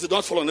Holy Ghost did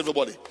not fall on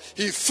everybody.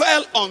 He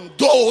fell on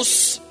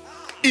those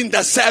in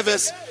the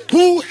service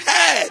who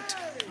heard.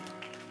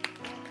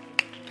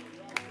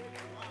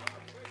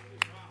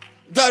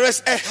 There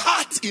is a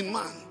heart in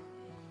man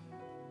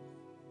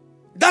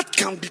that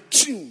can be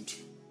tuned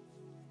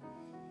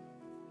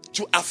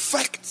to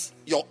affect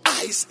your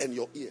eyes and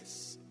your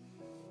ears.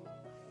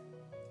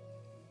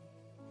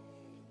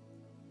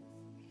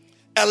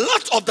 A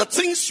lot of the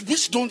things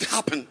which don't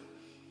happen,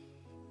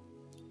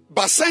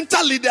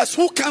 Bacenta leaders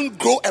who can't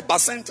grow a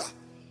Bacenta,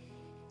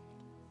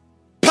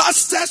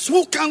 pastors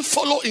who can't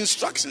follow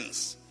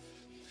instructions,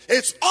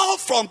 it's all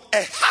from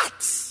a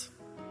heart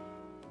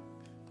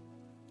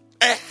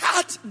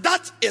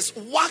that is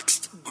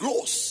waxed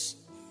gross.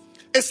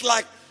 It's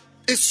like,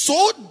 it's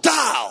so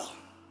dull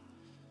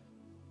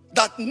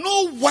that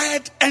no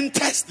word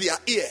enters their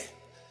ear.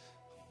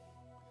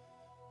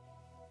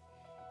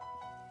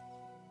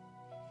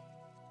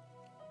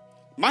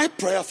 My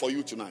prayer for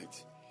you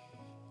tonight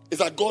is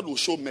that God will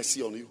show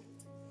mercy on you.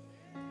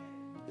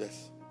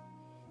 Yes.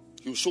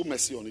 He will show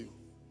mercy on you.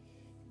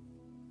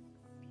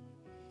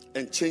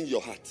 And change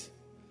your heart.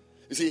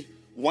 You see,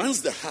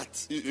 once the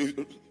heart,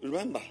 you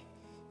remember,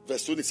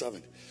 verse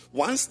 27.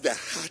 Once the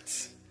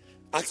heart,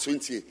 Acts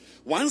 28,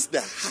 once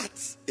the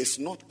heart is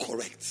not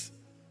correct.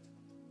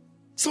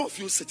 Some of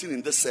you sitting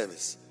in this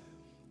service,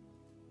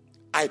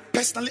 I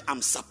personally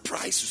am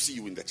surprised to see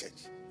you in the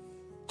church.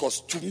 Because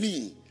to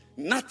me,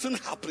 nothing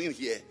happening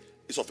here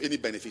is of any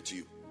benefit to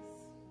you.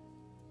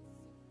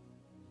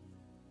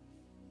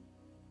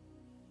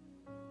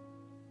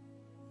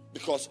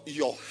 Because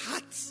your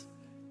heart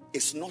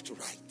is not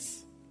right.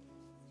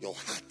 Your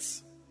heart.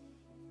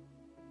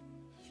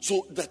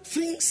 So the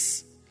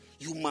things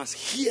you must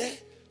hear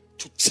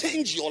to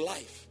change your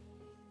life.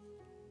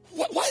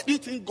 Why do you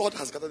think God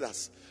has gathered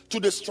us? To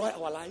destroy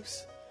our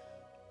lives?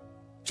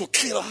 To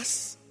kill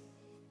us?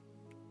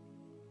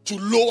 To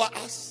lower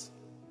us?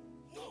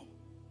 No.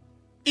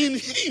 In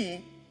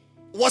Him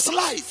was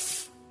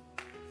life.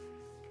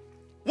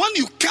 When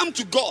you come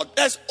to God,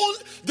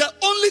 the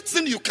only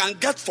thing you can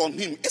get from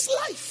Him is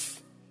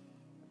life.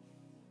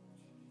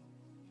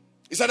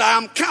 He said, I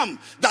am come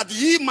that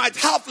ye might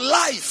have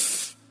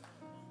life.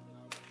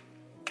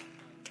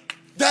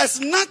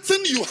 There's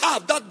nothing you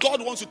have that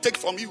God wants to take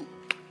from you.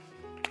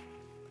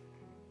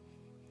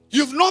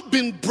 You've not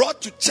been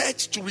brought to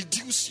church to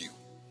reduce you.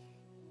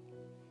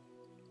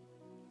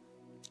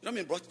 You've not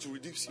been brought to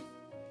reduce you.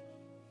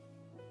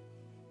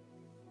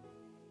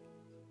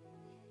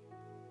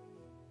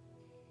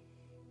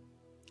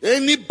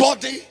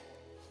 Anybody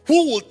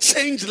who will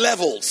change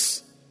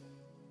levels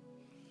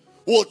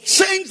will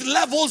change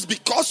levels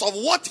because of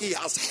what he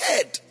has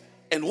heard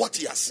and what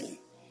he has seen.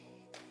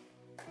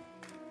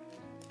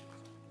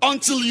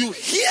 Until you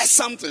hear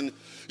something,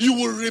 you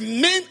will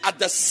remain at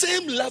the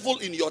same level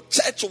in your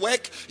church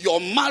work, your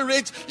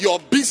marriage, your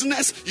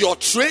business, your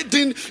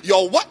trading,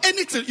 your what,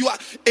 anything you are.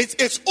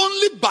 It's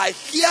only by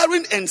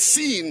hearing and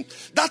seeing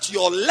that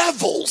your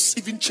levels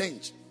even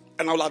change.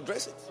 And I will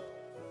address it.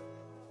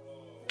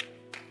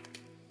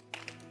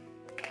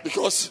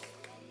 Because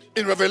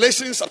in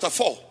Revelation chapter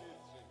 4,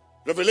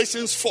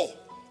 Revelations 4,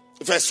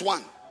 verse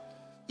 1,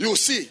 you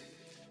see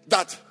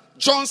that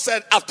John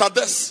said, after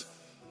this,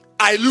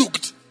 I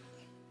looked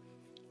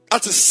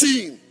at a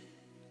scene.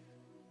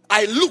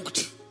 I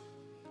looked,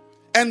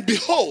 and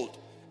behold,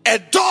 a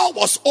door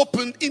was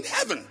opened in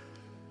heaven.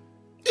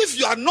 If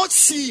you are not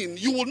seeing,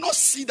 you will not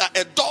see that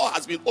a door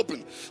has been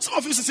opened. Some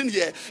of you sitting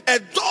here, a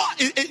door,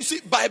 you see,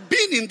 by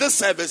being in this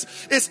service,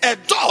 is a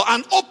door,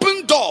 an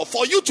open door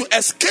for you to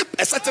escape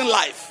a certain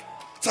life.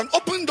 It's an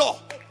open door.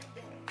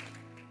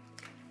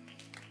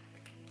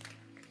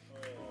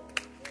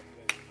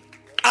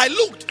 I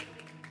looked,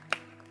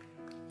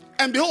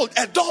 and behold,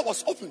 a door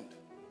was opened.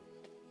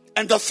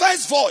 And the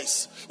first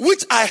voice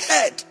which I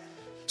heard,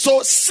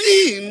 so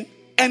seeing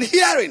and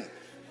hearing,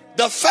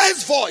 the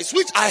first voice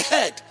which I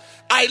heard,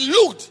 I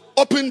looked,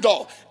 open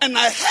door, and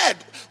I heard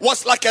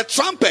was like a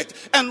trumpet.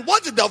 And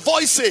what did the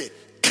voice say?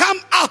 Come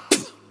up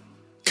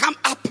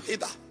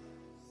hither.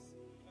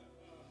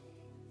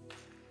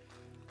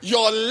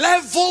 Your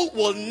level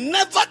will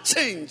never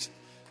change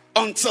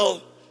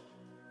until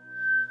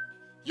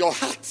your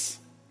heart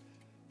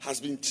has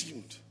been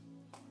tuned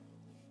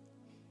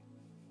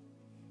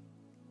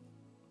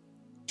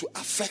to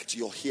affect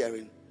your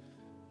hearing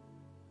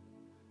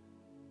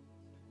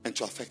and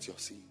to affect your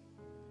seeing.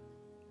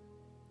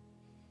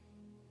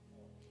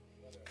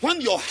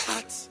 When your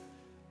heart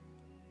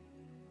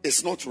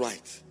is not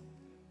right,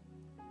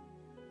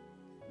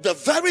 the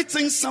very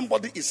thing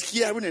somebody is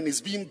hearing and is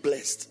being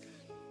blessed.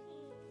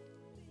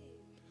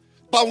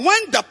 But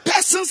when the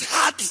person's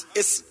heart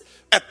is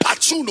a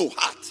pachuno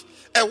heart,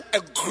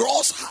 a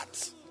gross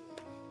heart,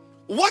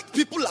 what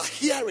people are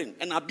hearing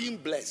and are being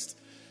blessed,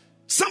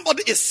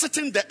 somebody is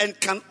sitting there and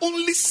can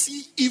only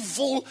see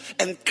evil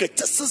and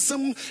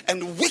criticism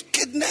and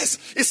wickedness.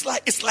 It's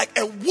like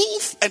a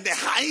wolf and a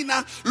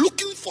hyena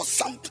looking for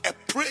a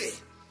prey.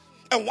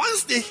 And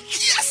once they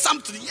hear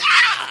something,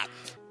 yeah!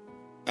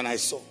 And I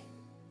saw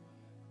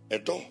a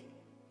door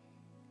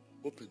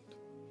opened.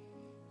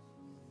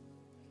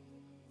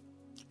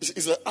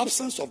 It's the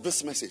absence of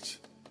this message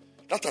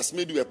that has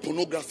made you a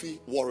pornography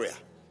warrior.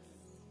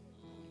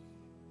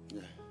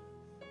 Yeah.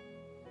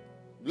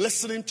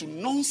 Listening to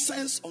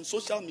nonsense on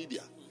social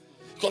media.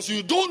 Because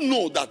you don't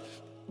know that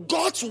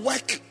God's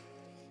work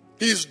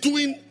He is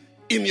doing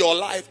in your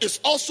life is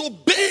also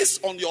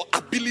based on your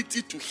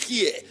ability to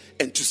hear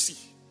and to see.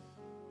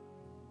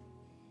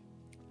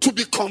 To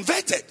be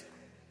converted.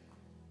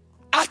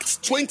 Acts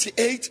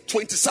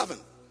 28:27.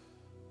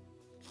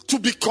 To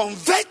be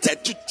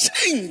converted, to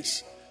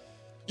change.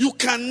 You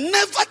can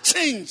never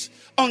change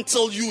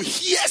until you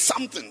hear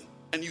something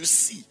and you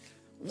see,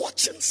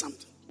 watching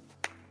something.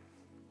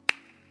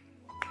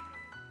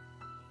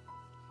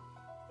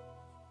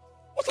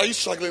 What are you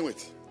struggling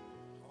with?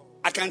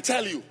 I can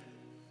tell you,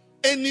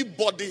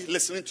 anybody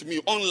listening to me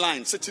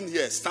online, sitting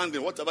here,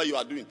 standing, whatever you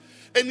are doing,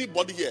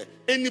 anybody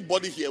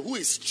here who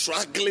is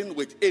struggling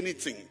with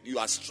anything, you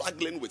are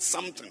struggling with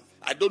something,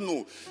 I don't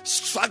know,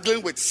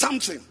 struggling with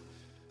something,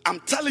 I'm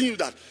telling you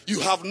that you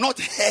have not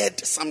heard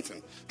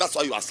something. That's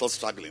why you are still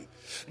struggling.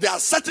 There are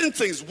certain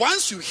things,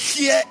 once you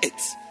hear it,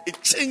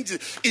 it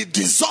changes, it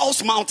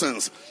dissolves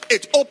mountains,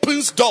 it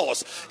opens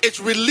doors, it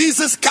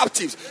releases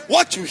captives.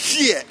 What you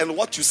hear and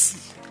what you see.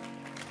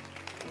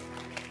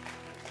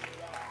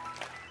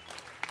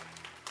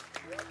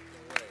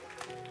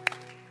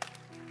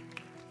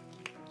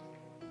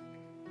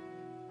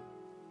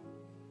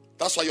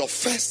 That's why your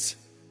first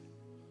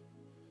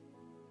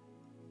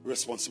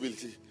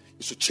responsibility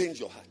is to change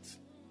your heart.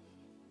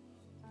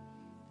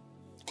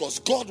 Because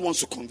God wants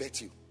to convert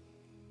you.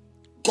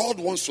 God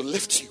wants to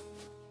lift you.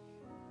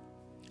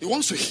 He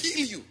wants to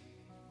heal you.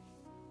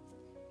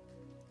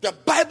 The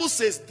Bible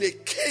says they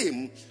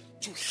came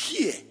to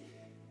hear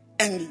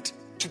and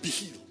to be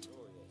healed.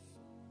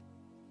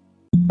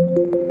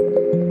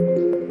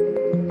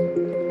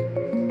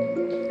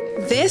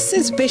 This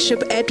is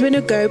Bishop Edwin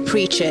Ogo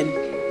preaching.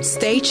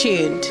 Stay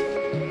tuned.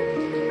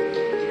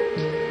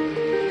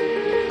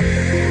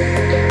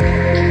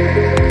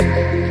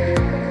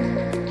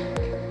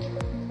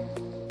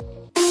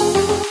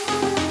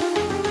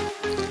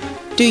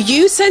 Do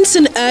you sense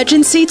an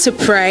urgency to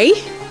pray?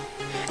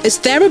 Is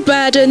there a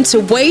burden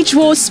to wage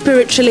war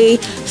spiritually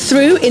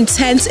through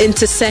intense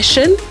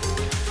intercession?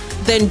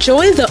 Then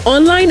join the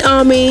online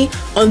army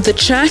on the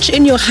Church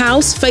in Your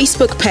House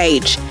Facebook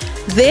page,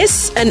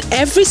 this and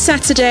every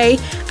Saturday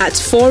at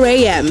 4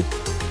 a.m.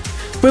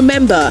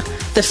 Remember,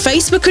 The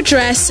Facebook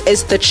address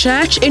is The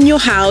Church in Your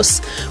House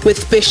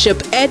with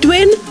Bishop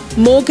Edwin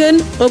Morgan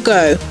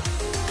Ogo.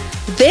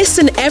 This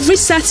and every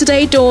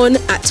Saturday dawn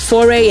at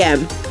 4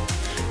 a.m.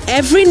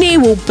 Every knee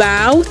will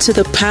bow to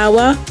the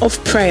power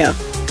of prayer.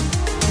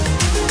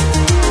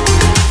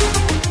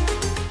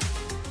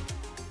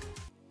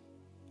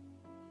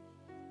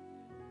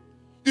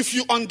 If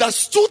you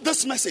understood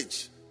this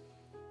message,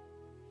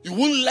 you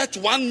won't let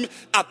one,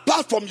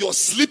 apart from your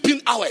sleeping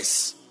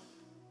hours,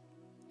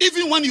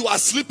 even when you are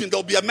sleeping, there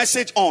will be a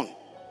message on.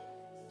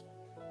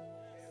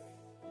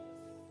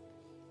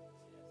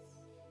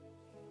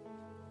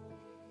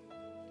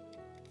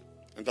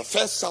 And the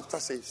first chapter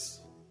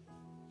says,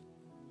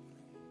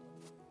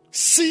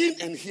 seeing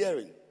and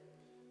hearing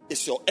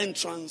is your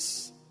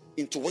entrance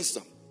into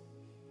wisdom.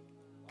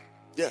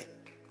 Yeah.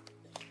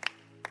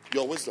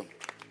 Your wisdom.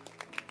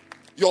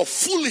 Your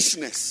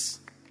foolishness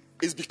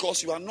is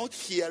because you are not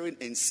hearing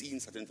and seeing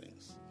certain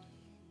things.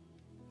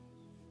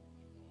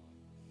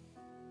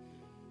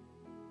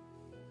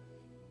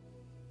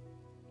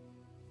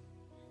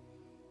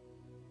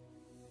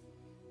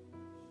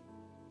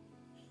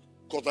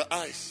 Because the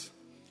eyes.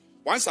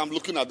 Once I'm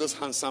looking at this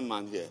handsome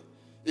man here,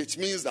 it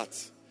means that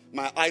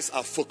my eyes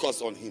are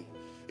focused on him.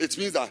 It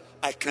means that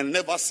I can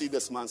never see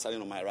this man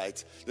standing on my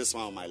right, this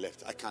man on my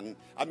left.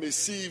 I may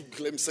see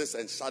glimpses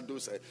and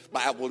shadows,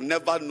 but I will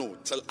never know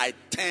till I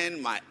turn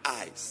my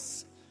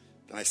eyes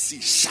and I see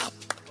sharp.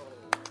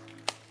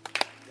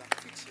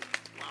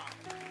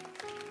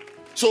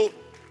 So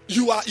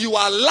you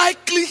are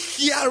likely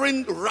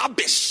hearing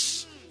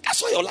rubbish.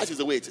 That's why your life is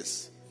the way it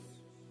is.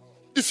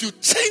 If you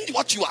change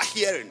what you are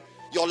hearing,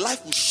 your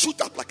life will shoot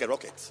up like a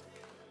rocket.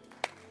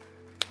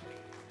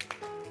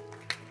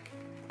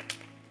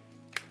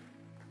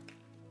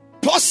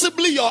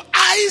 Possibly your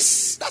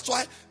eyes. That's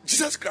why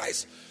Jesus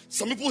Christ,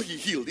 some people he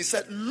healed. He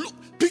said, look,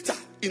 Peter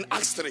in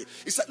Acts 3.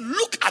 He said,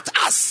 look at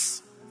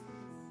us.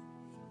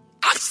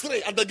 Acts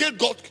 3, at the gate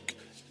God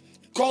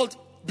called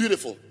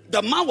Beautiful.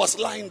 The man was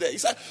lying there. He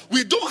said,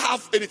 we don't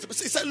have anything.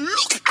 He said,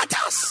 look at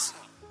us.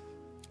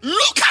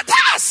 Look at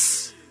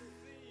us.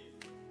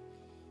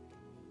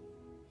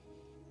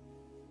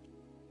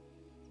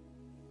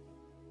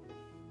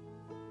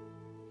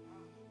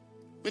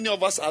 Many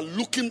of us are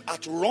looking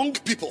at wrong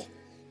people.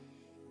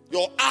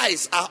 Your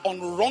eyes are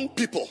on wrong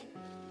people.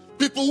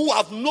 People who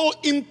have no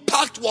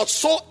impact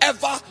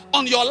whatsoever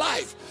on your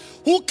life.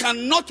 Who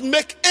cannot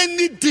make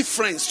any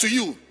difference to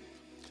you.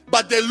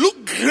 But they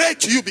look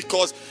great to you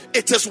because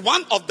it is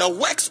one of the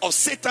works of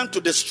Satan to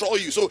destroy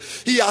you. So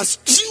he has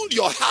tuned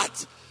your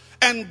heart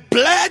and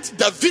bled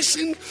the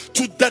vision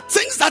to the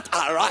things that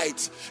are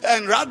right.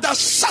 And rather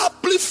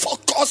sharply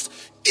focused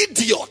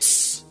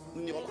idiots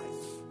in your life.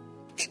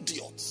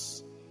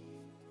 Idiots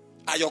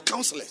are your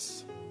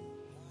counselors.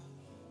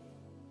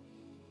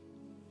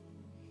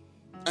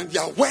 And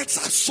their words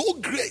are so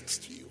great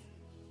to you.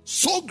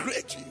 So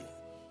great to you.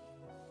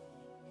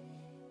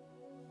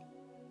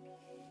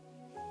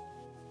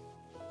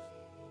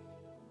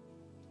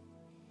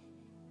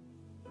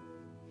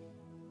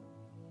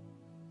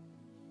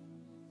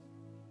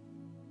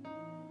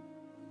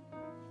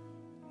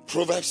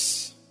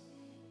 Proverbs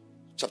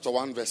chapter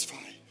 1 verse 5.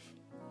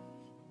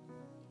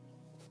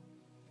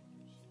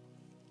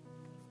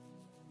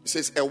 It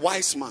says, a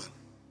wise man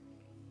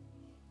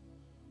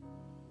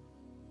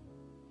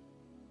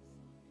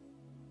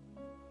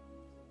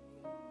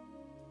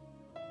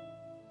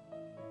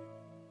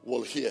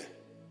will hear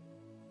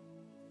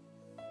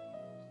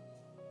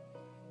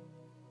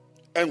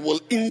and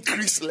will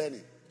increase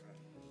learning.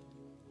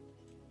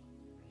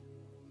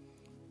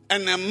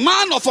 And a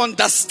man of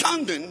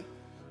understanding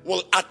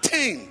will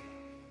attain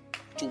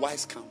to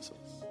wise counsels.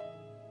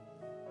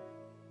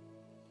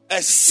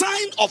 A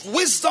sign of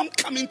wisdom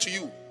coming to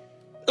you.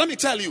 Let me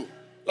tell you,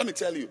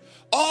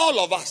 all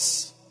of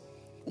us,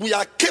 we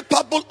are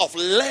capable of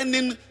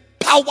learning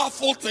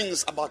powerful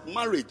things about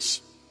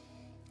marriage,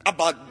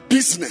 about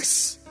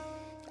business,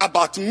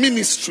 about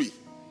ministry,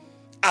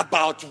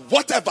 about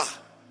whatever.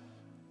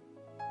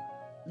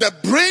 The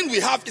brain we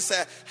have is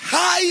a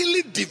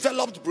highly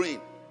developed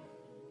brain.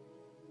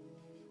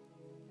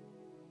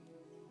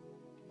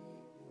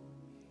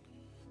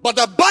 But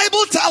the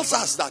Bible tells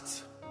us that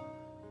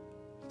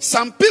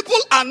some people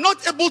are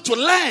not able to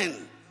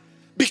learn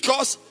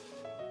because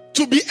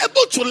to be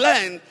able to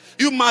learn,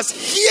 you must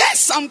hear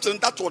something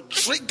that will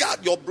trigger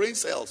your brain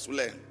cells to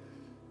learn.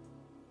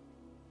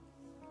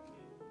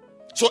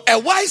 So a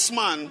wise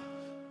man,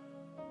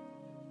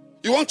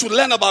 you want to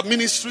learn about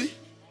ministry,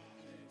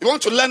 you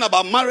want to learn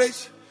about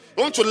marriage,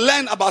 you want to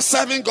learn about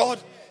serving God,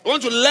 you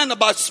want to learn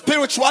about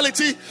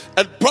spirituality,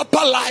 a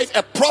proper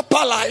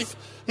life.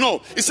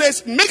 No, it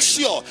says make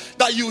sure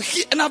that you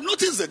hear. And I've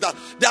noticed that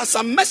there are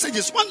some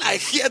messages, when I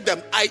hear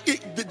them,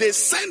 they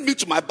send me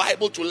to my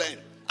Bible to learn.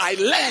 I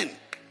learn.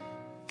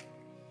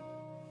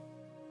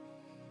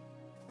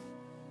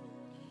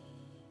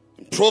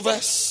 In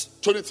Proverbs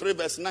 23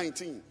 verse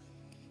 19.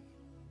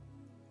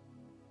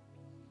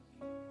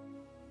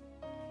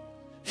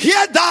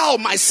 Hear thou,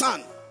 my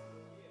son,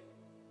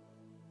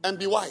 and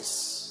be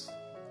wise.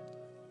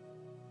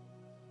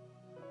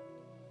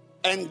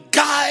 and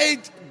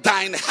guide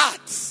thine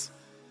heart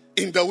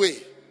in the way.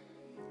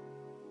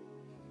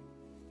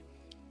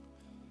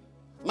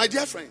 My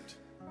dear friend,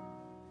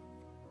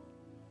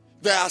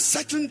 there are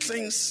certain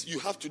things you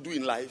have to do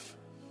in life.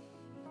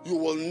 You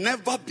will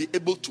never be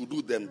able to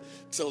do them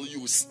till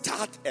you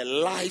start a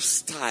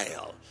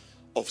lifestyle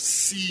of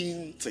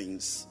seeing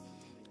things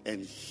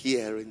and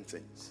hearing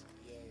things.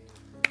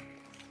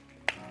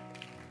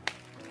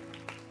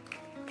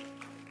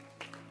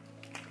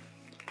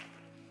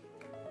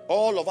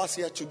 All of us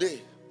here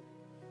today,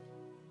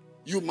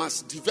 you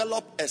must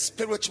develop a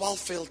spiritual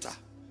filter.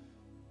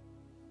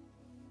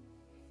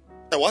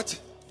 A what?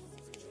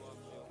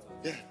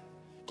 Yeah.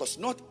 Because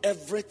not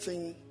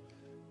everything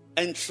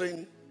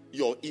entering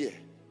your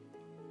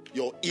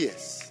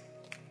ears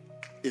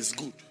is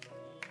good.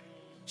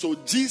 So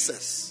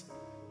Jesus,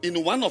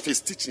 in one of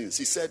his teachings,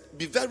 he said,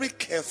 be very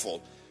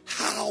careful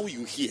how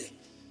you hear.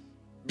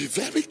 Be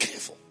very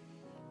careful.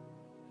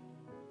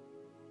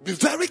 Be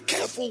very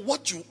careful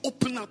what you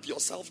open up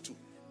yourself to.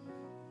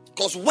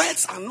 Because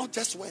words are not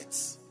just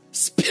words.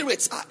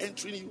 Spirits are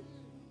entering you.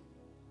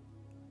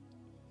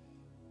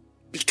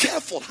 Be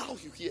careful how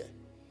you hear.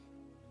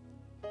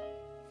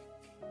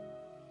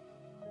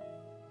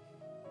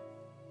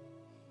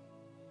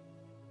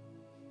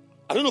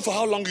 I don't know for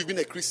how long you've been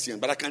a Christian,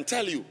 but I can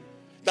tell you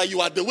that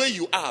you are the way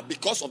you are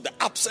because of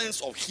the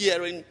absence of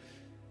hearing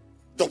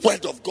the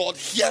word of God,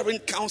 hearing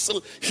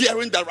counsel,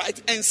 hearing the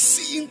right, and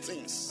seeing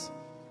things.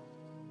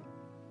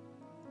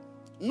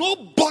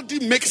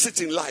 Nobody makes it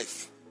in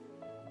life.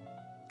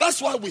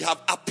 That's why we have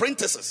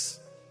apprentices.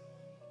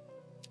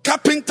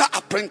 Carpenter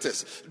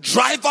apprentice,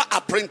 driver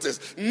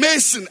apprentice,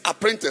 mason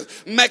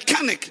apprentice,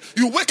 mechanic.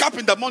 You wake up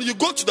in the morning, you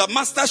go to the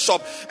master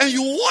shop and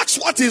you watch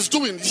what he's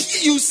doing.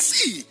 You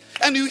see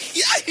and you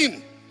hear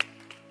him.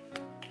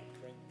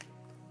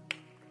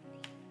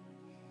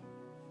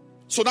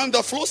 So now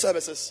the flow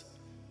services,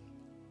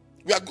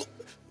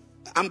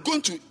 I'm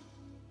going to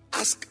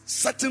ask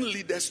certain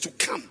leaders to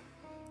come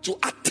to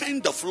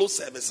attend the flow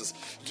services.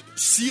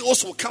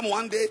 CEOs will come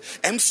one day,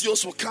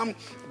 MCOs will come,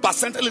 but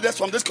center leaders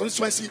from this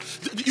constituency,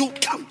 you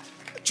come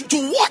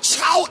to watch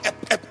how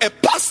a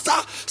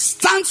pastor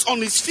stands on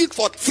his feet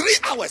for 3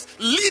 hours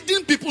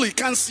leading people he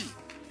can't see.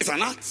 It's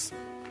an art.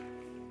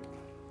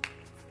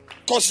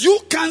 Because you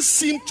can't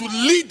seem to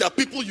lead the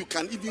people you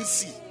can even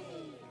see.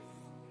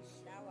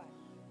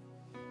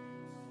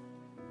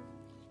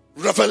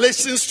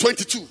 Revelations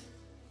 22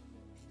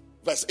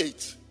 verse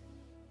 8.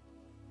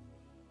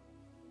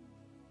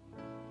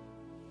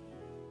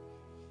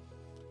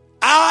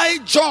 I,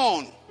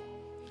 John,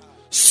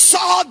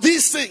 saw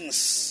these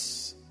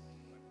things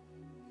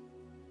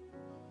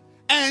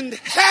and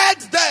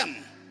heard them.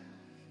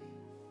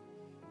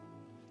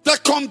 The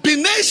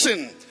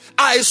combination,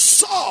 I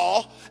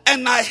saw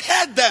and I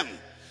heard them.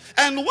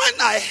 And when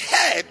I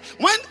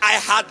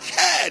had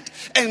heard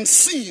and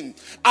seen,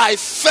 I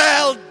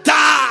fell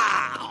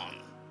down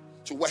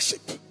to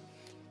worship.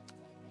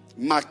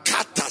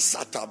 Makata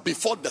Sata,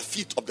 before the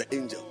feet of the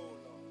angel,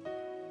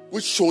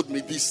 which showed me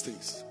these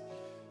things.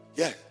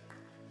 Yeah.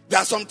 There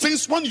are some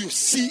things when you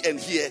see and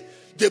hear,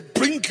 they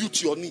bring you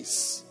to your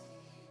knees.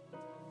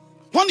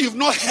 When you've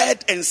not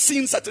heard and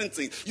seen certain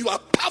things, you are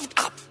puffed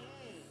up.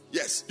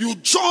 Yes. You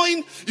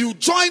join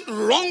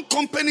wrong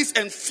companies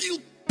and feel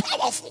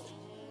powerful.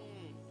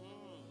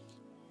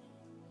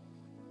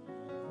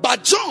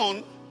 But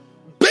John,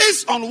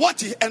 based on what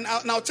he, and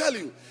I'll tell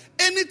you,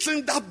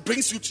 anything that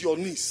brings you to your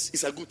knees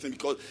is a good thing,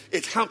 because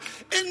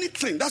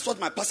anything, that's what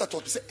my pastor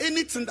taught me. Say,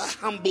 anything that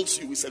humbles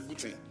you is a good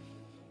thing.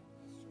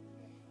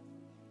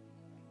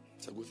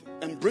 It's a good thing.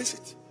 Embrace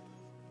it.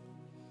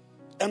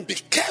 And be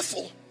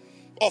careful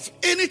of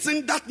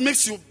anything that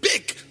makes you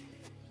big.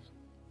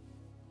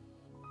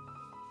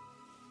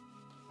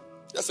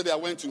 Yesterday I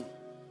went to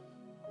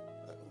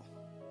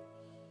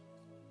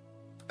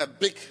a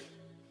big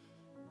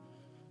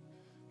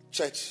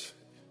church,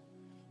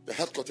 the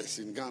headquarters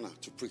in Ghana,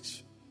 to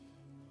preach.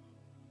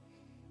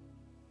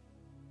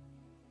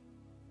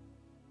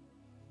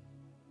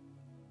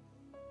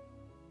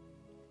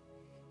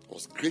 I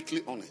was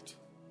greatly honored.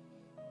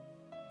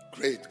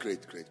 Great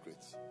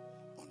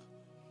honor.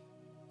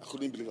 I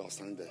couldn't believe I was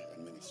standing there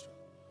in ministry.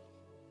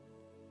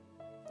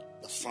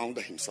 The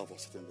founder himself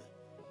was sitting there.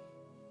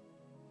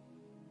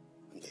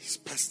 And his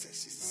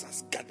pastors, he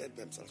has gathered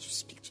themselves to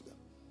speak to them.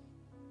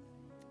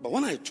 But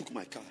when I took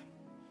my car,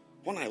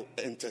 when I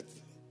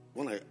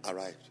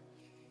arrived,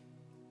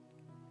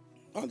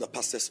 one of the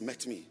pastors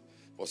met me,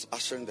 was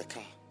ushering the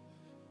car,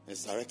 and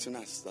is directing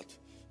us that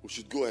we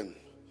should go and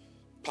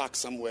park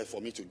somewhere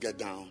for me to get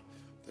down.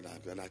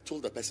 And I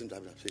told the person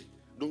driving, I said,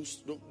 don't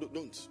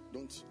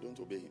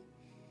obey him.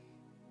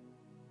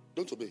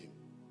 Don't obey him.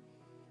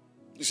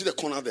 You see the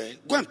corner there?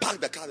 Go and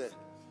park the car there.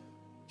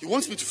 He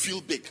wants me to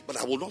feel big, but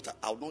I will not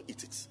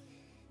eat it.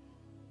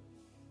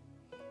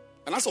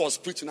 And as I was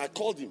preaching, I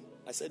called him.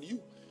 I said,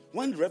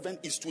 when Reverend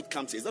Eastwood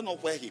comes here, is that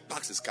not where he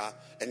parks his car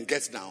and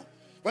gets down?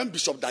 When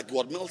Bishop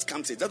Dagwood Mills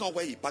comes in, that's not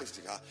where he parks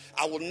his car.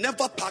 I will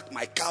never park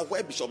my car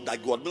where Bishop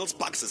Dagwood Mills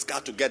parks his car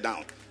to get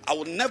down. I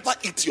will never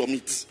eat your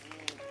meat.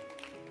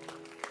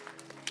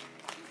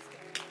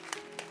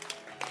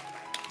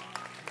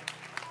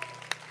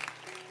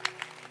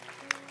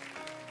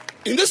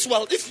 In this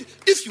world,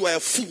 if you are a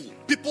fool,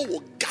 people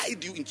will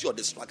guide you into your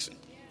destruction.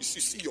 You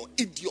see, your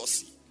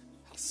idiocy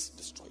has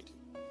destroyed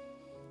you.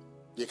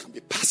 There can be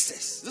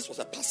pastors. This was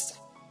a pastor.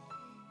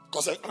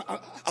 Because I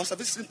was a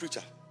visiting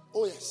preacher.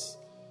 Oh yes.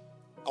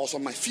 I was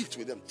on my feet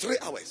with them. 3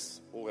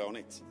 hours. We were on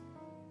it.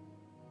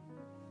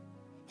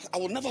 I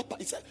will never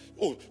park. He said,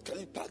 oh, can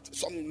you park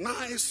some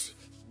nice,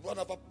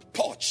 whatever,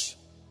 porch?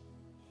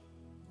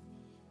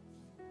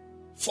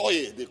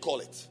 Foyer, they call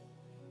it.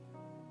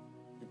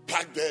 You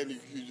park there and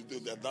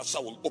the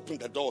usher will open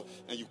the door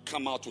and you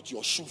come out with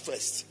your shoe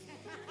first.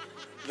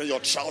 Then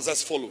your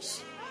trousers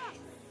follows.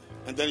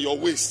 And then your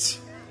waist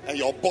and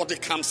your body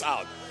comes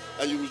out.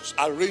 And you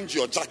arrange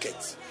your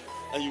jacket.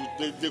 And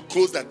they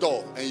close the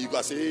door and you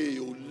go say, hey,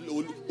 ole.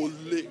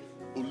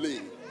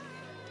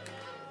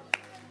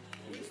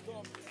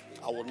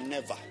 I will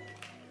never.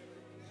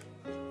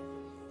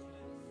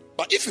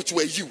 But if it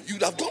were you,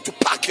 you'd have gone to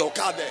park your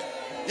car there.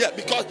 Yeah,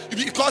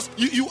 because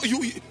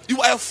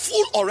you are a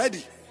fool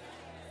already.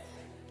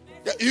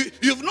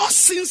 You've not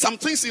seen some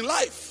things in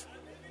life.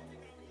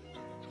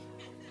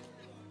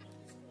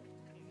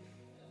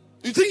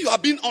 You think you are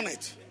being on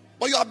it,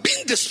 but you are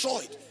being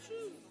destroyed.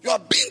 You are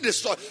being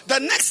destroyed. The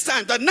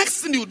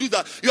next thing you do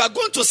that, you are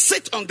going to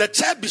sit on the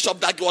chair Bishop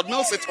Dagwood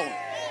Mills sits on.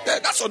 Yeah,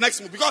 that's your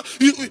next move. Because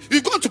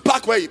you're going to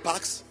park where he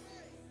parks.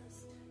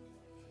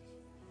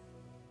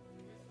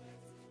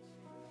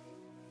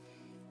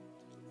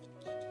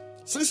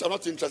 Since you're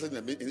not interested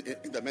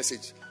in the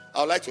message, I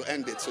would like to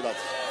end it so that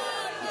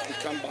you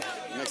can come back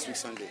next week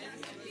Sunday.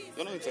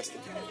 You're not interested.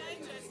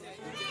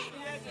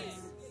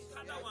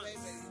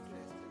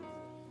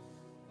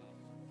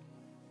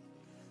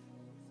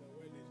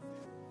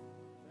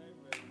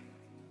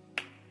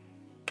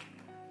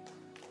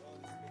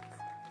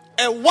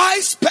 A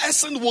wise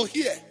person will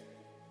hear.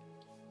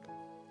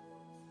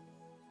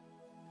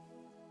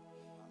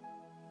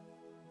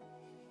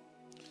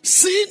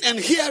 Seeing and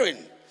hearing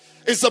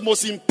is the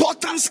most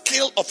important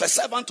skill of a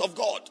servant of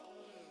God.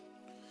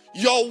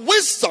 Your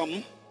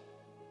wisdom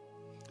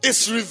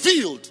is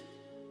revealed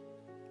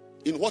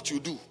in what you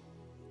do.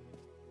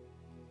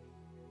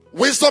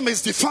 Wisdom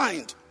is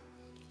defined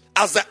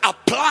as the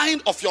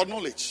applying of your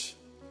knowledge,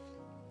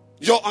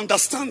 your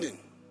understanding,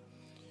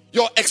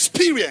 your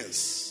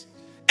experience,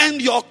 and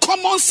your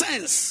common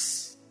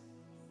sense.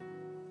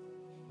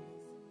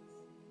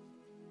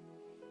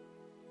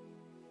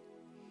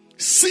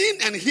 Seeing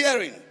and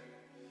hearing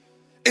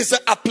is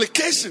the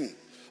application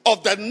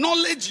of the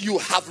knowledge you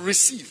have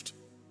received.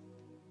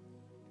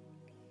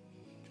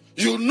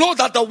 You know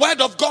that the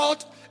word of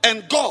God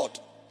and God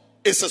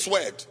is his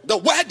word. The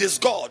word is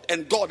God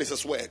and God is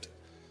his word.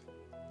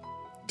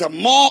 The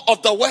more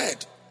of the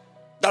word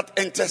that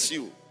enters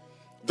you,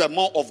 the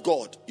more of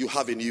God you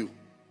have in you.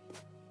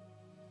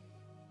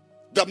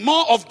 The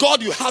more of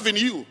God you have in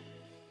you,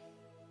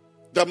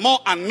 the more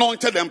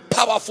anointed and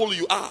powerful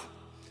you are.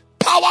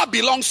 Power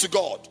belongs to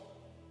God.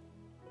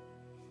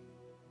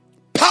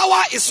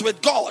 Power is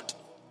with God.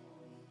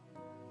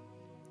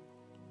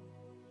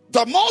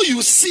 The more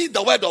you see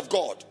the word of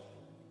God,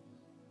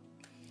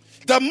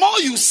 the more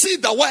you see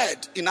the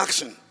word in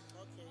action,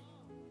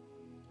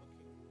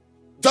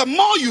 the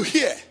more you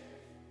hear.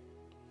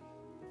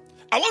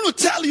 I want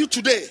to tell you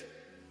today,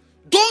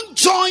 don't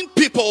join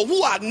people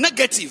who are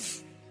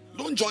negative.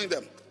 Don't join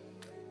them.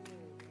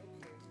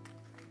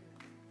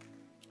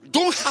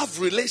 Don't have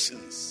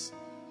relations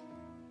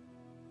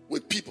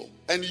with people.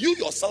 And you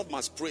yourself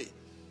must pray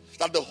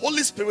that the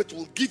Holy Spirit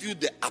will give you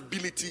the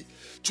ability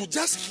to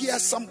just hear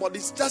somebody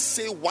just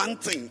say one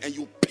thing and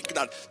you pick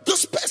that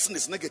this person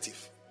is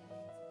negative.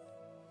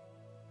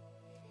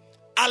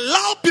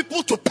 Allow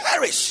people to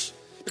perish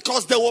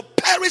because they will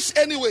perish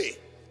anyway.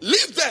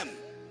 Leave them.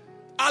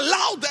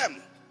 Allow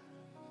them.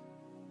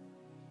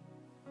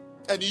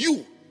 And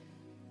you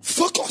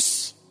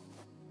focus.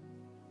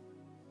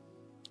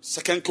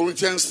 2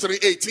 Corinthians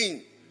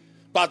 3:18.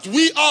 But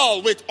we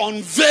all with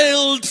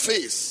unveiled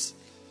face,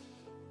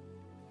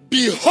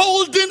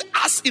 beholding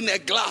as in a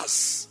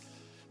glass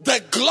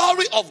the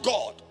glory of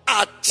God,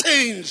 are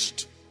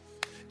changed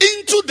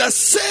into the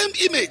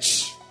same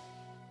image.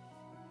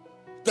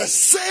 The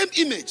same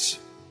image.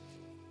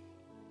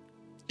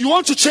 You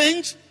want to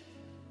change?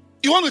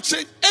 You want to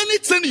change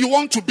anything you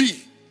want to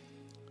be.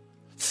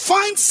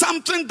 Find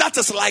something that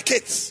is like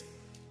it.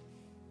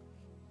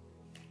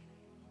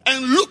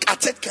 And look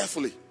at it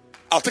carefully.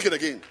 I'll take it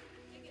again.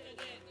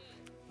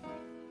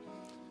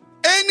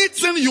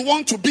 Anything you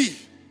want to be,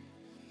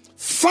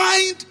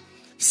 find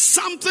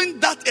something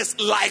that is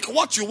like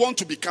what you want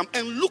to become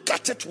and look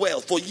at it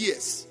well for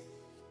years.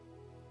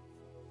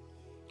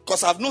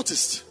 Because I've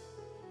noticed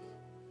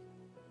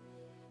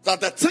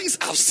that the things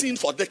I've seen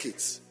for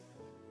decades,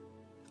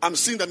 I'm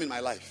seeing them in my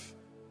life.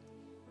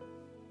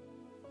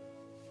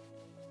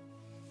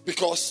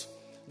 Because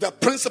The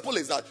principle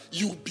is that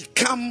you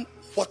become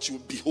what you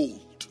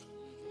behold.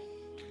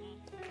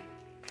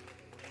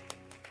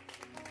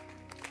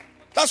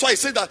 That's why I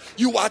say that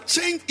you are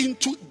changed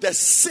into the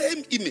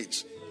same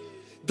image.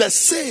 The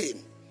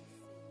same.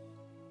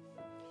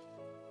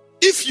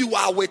 If you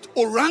are with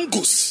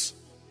orangus,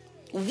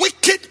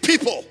 wicked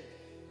people,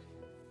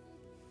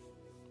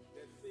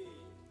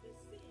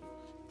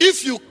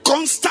 if you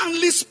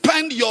constantly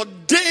spend your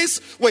days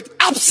with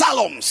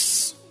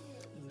Absaloms,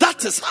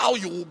 that is how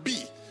you will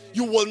be.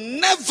 You will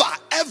never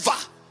ever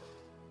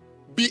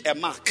be a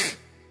Mark.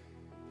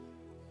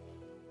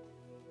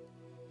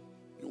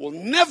 You will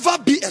never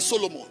be a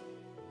Solomon.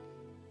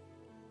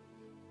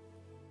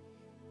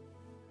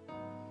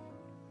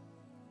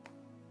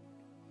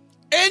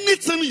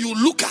 Anything you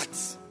look at,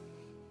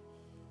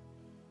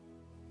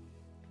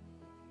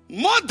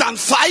 more than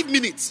 5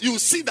 minutes, you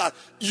see that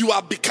you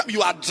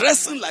are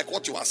dressing like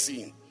what you are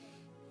seeing.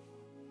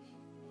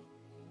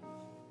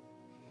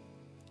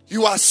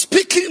 You are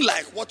speaking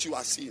like what you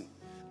are seeing.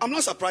 I'm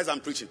not surprised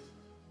I'm preaching.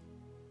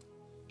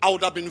 I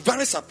would have been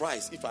very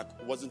surprised if I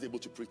wasn't able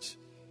to preach.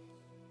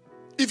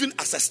 Even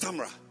as a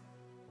stammerer,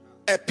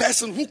 a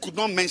person who could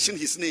not mention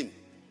his name.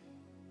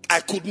 I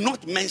could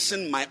not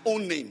mention my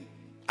own name.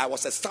 I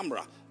was a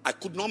stammerer. I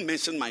could not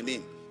mention my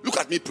name. Look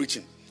at me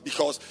preaching.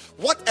 Because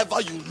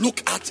whatever you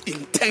look at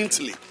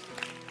intently,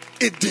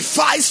 it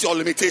defies your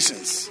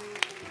limitations.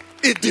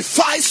 It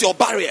defies your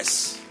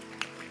barriers.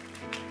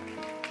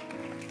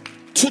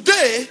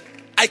 Today,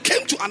 I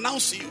came to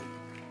announce to you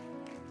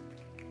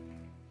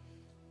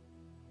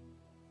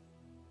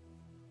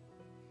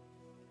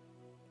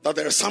that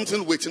there is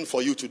something waiting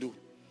for you to do.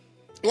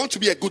 You want to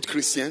be a good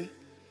Christian?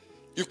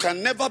 You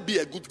can never be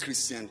a good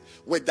Christian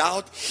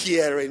without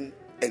hearing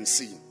and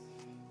seeing.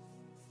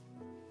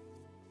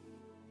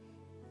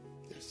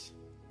 Yes.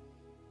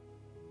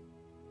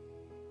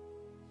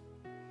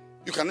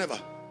 You can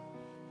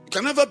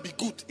never be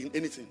good in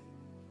anything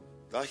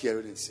without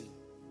hearing and seeing.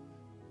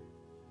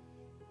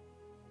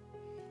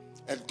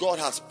 And God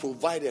has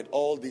provided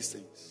all these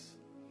things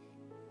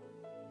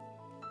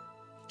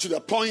to the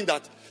point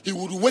that He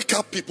would wake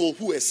up people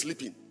who are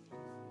sleeping.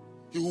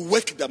 He will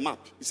wake them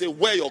up. He said,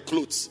 wear your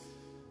clothes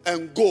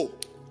and go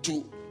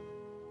to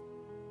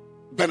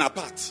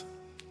Bonaparte.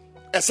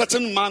 A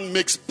certain man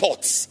makes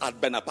pots at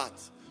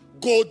Bonaparte.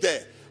 Go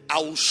there. I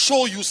will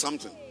show you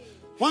something.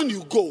 When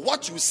you go,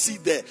 what you see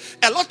there,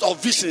 a lot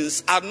of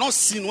visions are not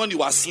seen when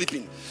you are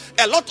sleeping.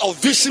 A lot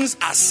of visions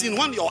are seen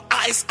when your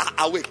eyes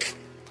are awake.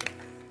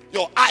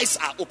 Your eyes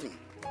are open.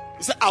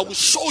 He said, I will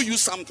show you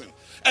something.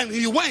 And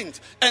he went,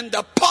 and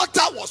the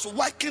potter was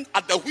working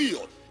at the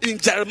wheel in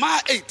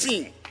Jeremiah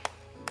 18.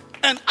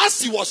 And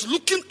as he was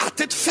looking at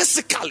it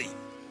physically,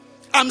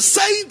 I'm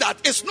saying that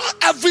it's not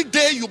every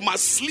day you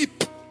must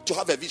sleep to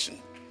have a vision.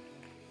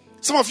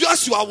 Some of you,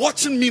 as you are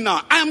watching me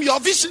now, I am your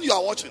vision you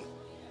are watching.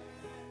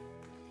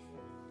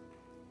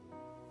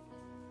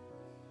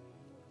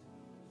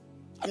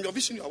 I'm your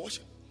vision you are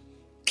watching.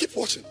 Keep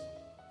watching.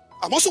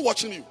 I'm also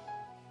watching you.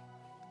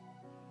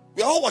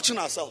 We are all watching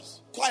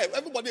ourselves. Quiet.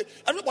 Everybody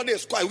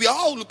is quiet. We are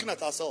all looking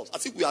at ourselves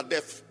as if we are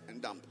deaf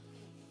and dumb.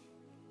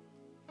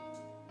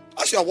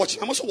 As you are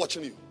watching, I'm also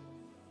watching you.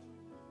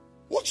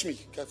 Watch me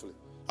carefully.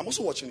 I'm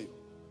also watching you.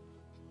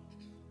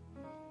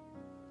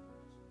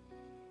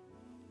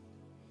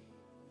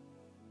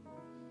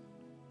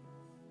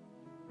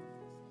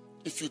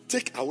 If you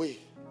take away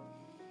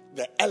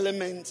the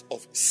element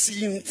of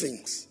seeing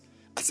things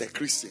as a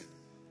Christian,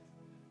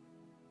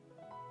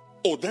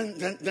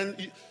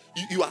 then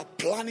you are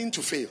planning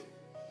to fail.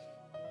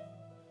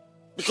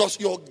 Because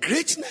your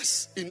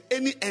greatness in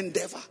any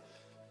endeavor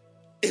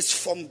is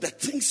from the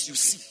things you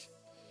see.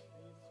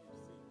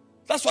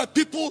 That's why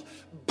people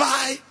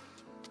buy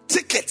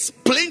tickets,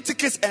 plane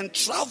tickets, and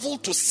travel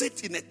to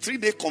sit in a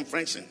 3-day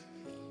convention.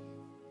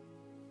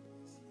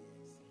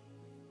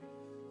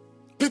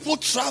 People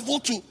travel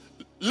to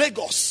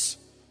Lagos.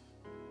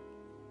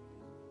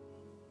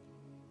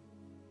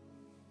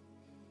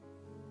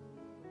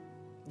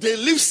 They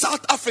leave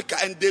South Africa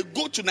and they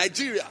go to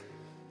Nigeria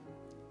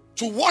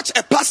to watch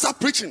a pastor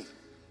preaching.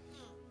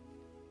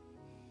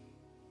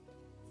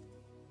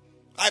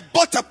 I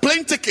bought a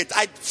plane ticket.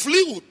 I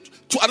flew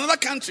to another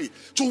country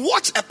to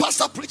watch a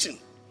pastor preaching.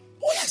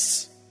 Oh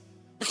yes.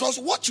 Because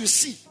what you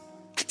see,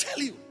 I tell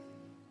you.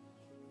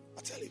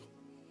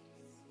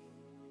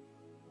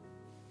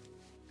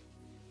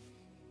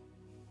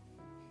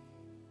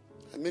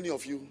 And many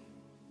of you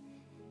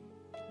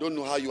don't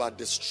know how you are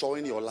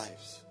destroying your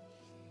lives.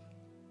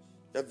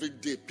 Every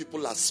day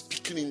people are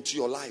speaking into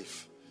your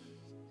life.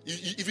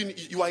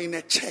 You are in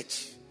a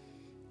church.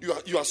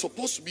 You are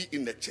supposed to be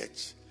in the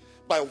church.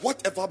 By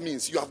whatever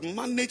means, you have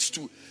managed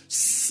to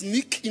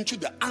sneak into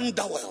the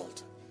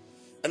underworld.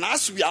 And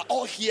as we are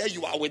all here,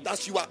 you are with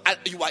us. You are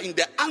in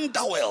the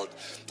underworld,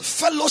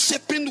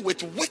 fellowshipping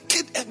with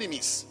wicked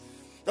enemies.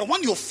 And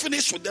when you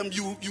finish with them,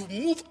 you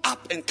move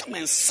up and come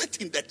and sit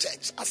in the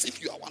church as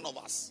if you are one of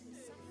us.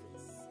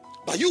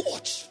 But you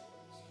watch.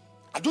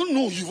 I don't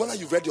know you whether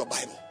you read your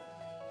Bible.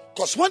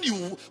 Because when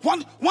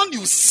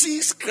you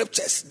see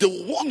scriptures, they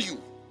will warn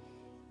you.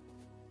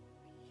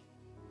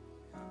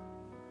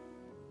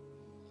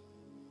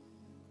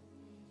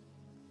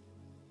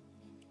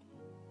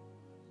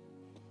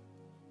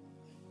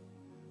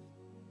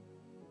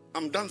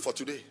 I'm done for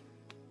today.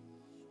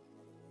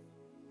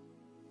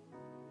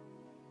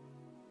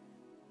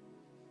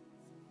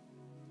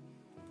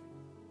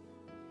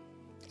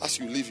 As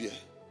you live here,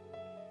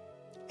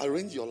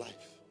 arrange your life.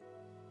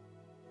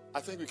 I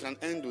think we can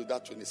end with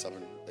that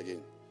 27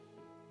 again.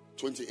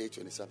 28,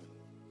 27.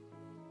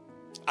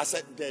 I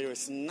said there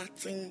is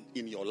nothing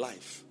in your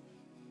life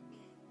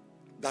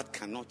that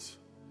cannot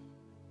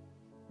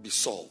be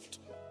solved.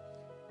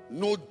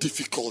 No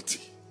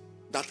difficulty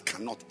that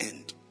cannot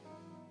end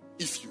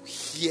if you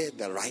hear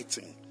the right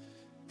thing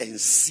and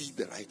see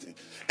the right thing.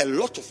 A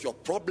lot of your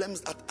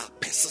problems that are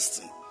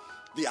persistent,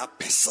 they are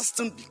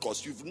persistent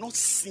because you've not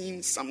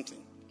seen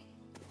something.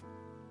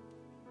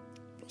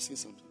 Not seen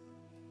something.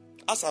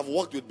 As I've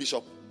worked with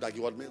Bishop Dag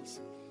Heward-Mills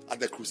at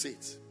the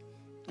crusades,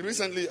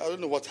 recently, I don't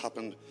know what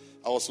happened.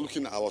 I was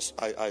looking at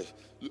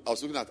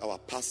our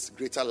past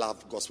Greater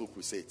Love Gospel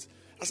crusades.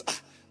 I said,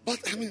 but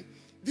I mean,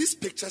 these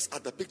pictures are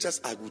the pictures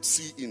I would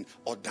see in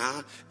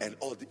Oda and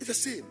all. It's the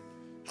same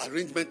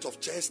arrangement of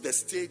chairs, the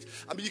stage.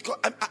 I mean,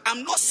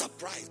 I'm not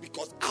surprised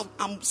because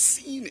I'm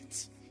seeing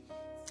it.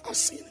 I'm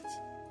seeing it.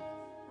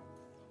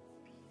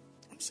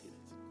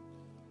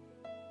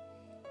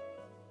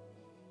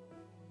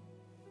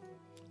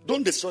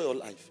 Don't destroy your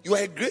life. You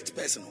are a great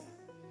person.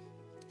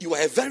 You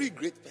are a very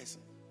great person.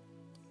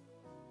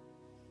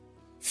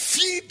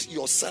 Feed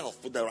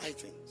yourself with the right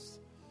things.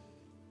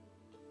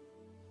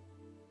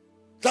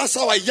 That's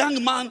how a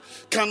young man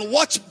can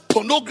watch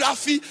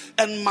pornography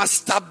and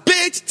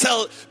masturbate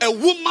till a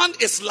woman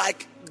is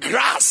like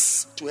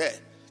grass to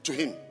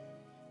him.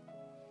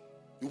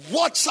 You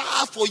watch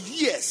her for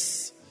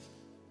years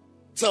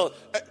till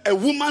a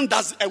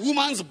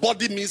woman's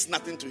body means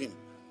nothing to him.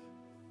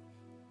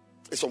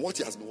 It's from what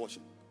he has been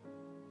watching.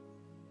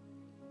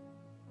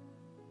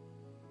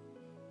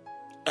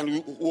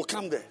 And we'll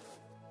come there.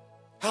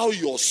 How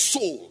your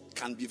soul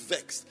can be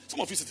vexed.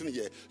 Some of you sitting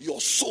here,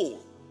 your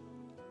soul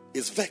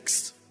is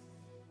vexed.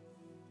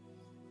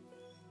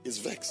 Is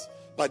vexed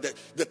by the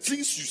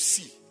things you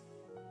see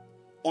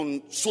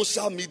on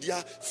social media,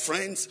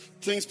 friends,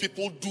 things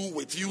people do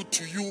with you,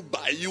 to you,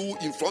 by you,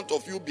 in front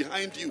of you,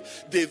 behind you.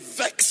 They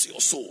vex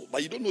your soul,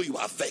 but you don't know you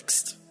are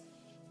vexed.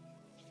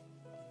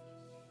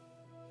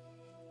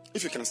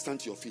 If you can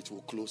stand to your feet,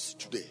 we'll close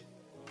today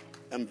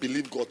and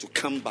believe God to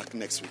come back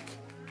next week.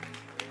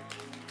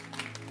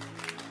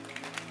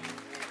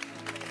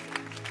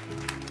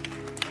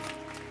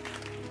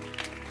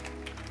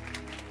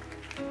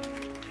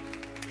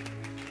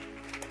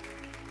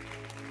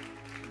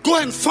 Go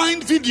and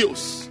find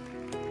videos.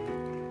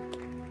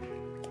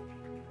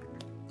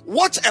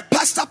 Watch a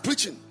pastor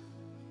preaching.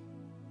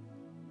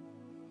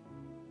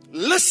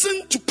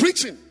 Listen to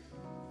preaching.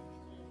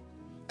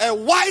 A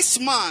wise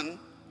man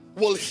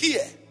will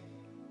hear.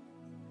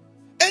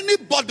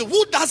 Anybody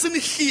who doesn't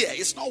hear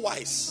is not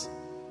wise.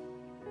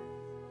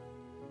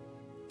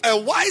 A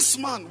wise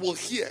man will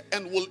hear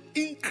and will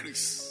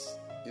increase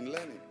in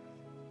learning.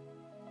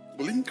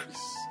 Will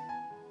increase.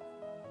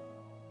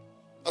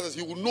 Others,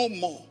 you will know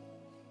more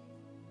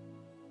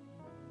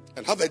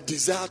and have a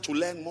desire to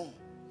learn more.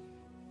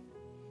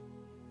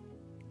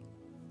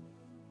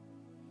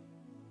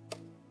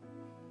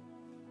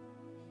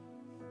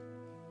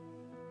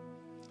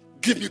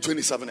 Give me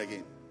 27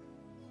 again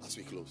as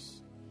we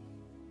close.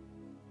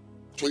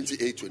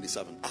 28,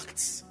 27.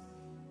 Acts.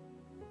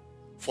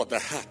 For the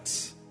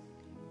heart.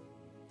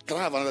 Can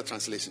I have another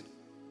translation?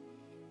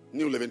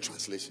 New Living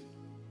Translation.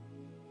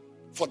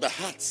 For the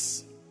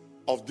hearts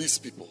of these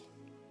people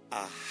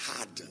are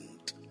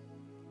hardened.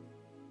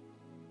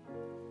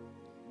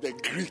 The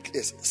Greek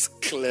is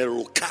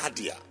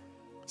sclerocardia.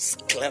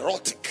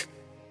 Sclerotic.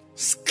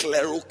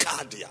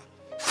 Sclerocardia.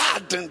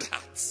 Hardened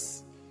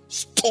hearts.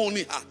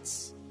 Stony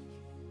hearts.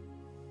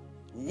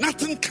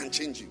 Nothing can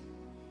change you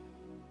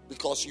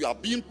because you are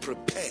being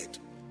prepared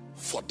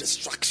for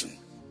destruction.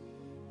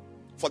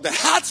 For the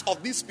hearts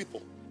of these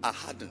people are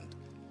hardened.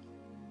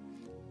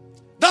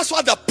 That's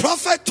what the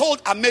prophet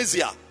told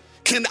Amaziah,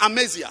 King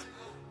Amaziah.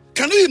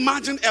 Can you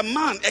imagine a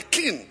man, a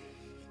king,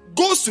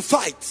 goes to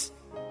fight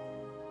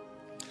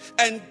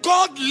and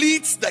God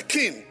leads the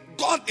king.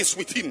 God is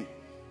with him.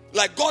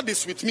 Like God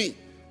is with me.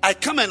 I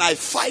come and I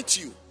fight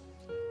you.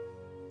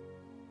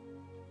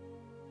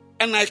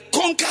 And I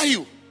conquer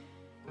you.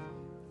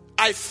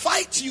 I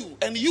fight you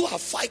and you are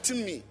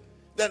fighting me.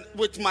 Then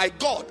with my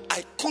God,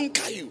 I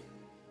conquer you.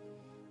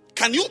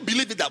 Can you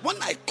believe it that when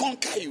I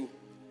conquer you,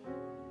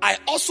 I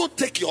also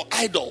take your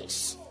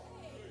idols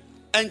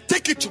and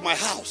take it to my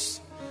house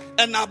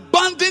and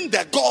abandon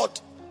the God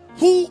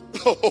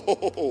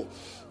who...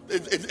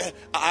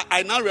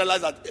 I now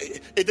realize that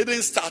it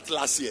didn't start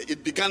last year.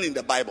 It began in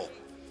the Bible.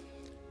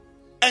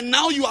 And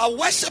now you are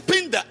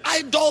worshiping the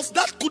idols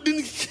that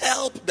couldn't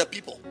help the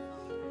people.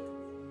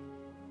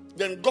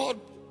 Then God,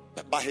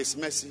 by his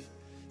mercy,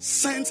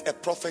 sends a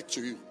prophet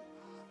to you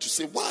to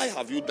say, why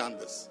have you done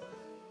this?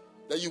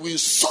 Then you will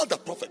insult the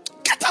prophet.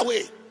 Get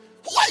away.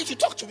 Who are you to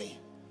talk to me?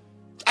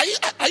 Are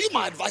you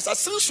my advisor?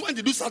 Since when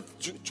did you start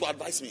to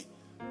advise me?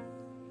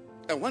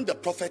 And when the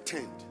prophet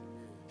turned,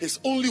 his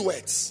only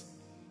words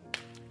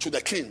to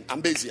the king,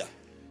 Amaziah,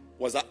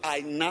 was that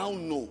I now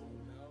know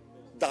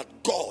that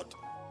God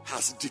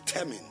has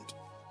determined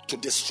to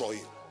destroy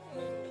you.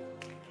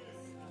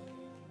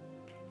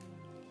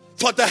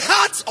 For the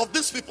hearts of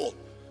these people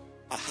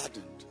are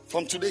hardened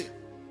from today,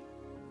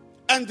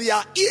 and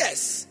their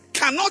ears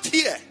cannot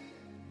hear,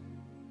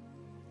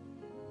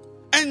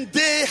 and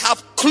they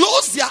have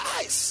closed their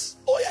eyes.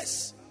 Oh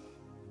yes,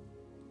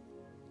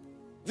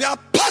 there are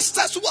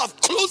pastors who have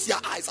closed their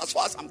eyes. As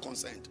far as I'm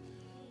concerned,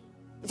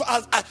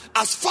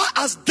 as far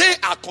as they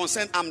are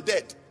concerned, I'm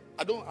dead.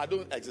 I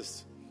don't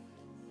exist.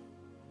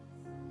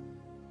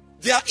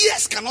 Their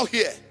ears cannot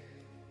hear,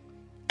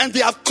 and they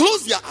have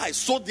closed their eyes,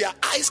 so their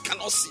eyes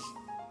cannot see,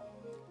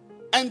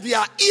 and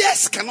their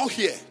ears cannot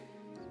hear,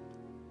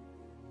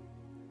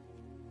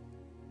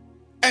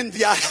 and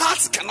their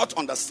hearts cannot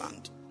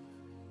understand,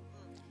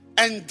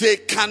 and they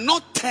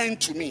cannot turn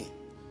to me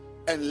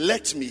and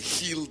let me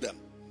heal them.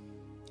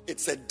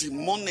 It's a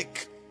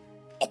demonic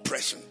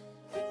oppression.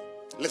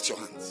 Lift your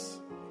hands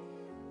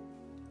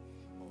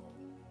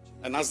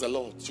and ask the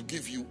Lord to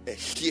give you a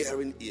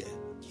hearing ear.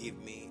 Give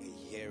me a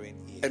hearing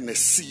ear And a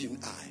seeing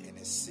eye. and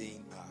a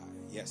seeing eye.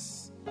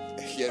 Yes.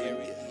 A hearing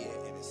ear.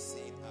 And a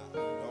seeing eye.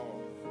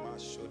 Lord, my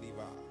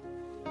Shodiva.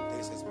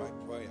 This is my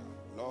prayer.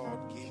 Lord,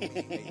 give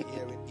me a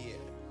hearing ear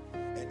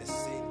and a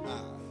seeing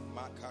eye.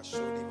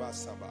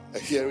 A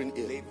hearing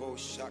ear.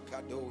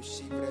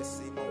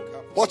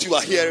 What you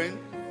are hearing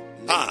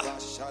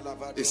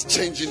is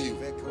changing you.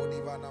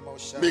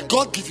 May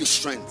God give you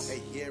strength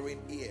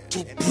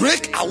to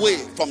break away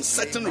from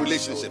certain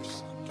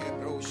relationships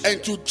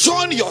and to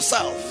join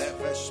yourself,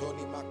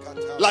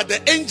 like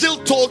the angel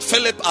told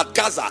Philip at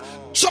Gaza,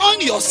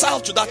 join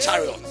yourself to that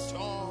chariot.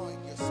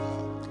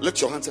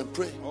 Lift your hands and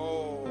pray.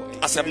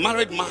 As a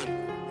married man,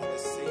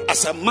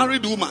 as a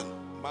married woman,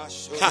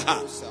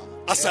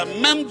 as a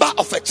member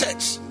of a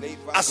church,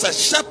 as a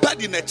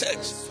shepherd in a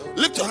church,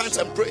 lift your hands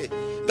and pray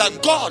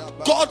that God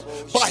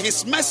by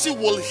his mercy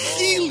will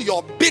heal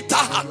your bitter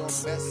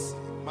heart.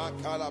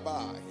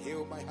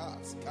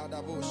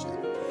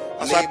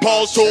 As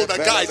Paul told the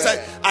guy, he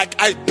said,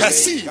 I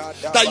perceive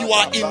that you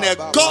are in a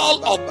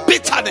gall of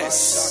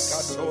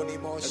bitterness.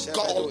 A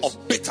gall of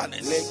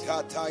bitterness.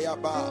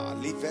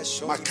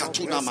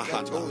 Makatuna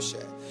Mahana.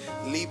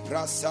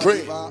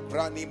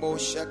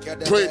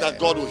 Pray that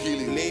God will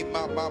heal you.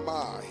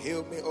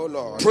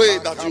 Pray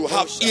that you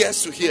have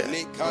ears to hear,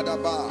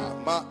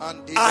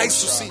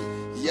 eyes to see.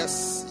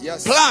 Yes.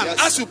 Plan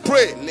as you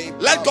pray.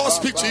 Let God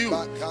speak to you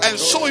and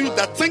show you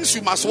the things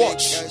you must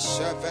watch.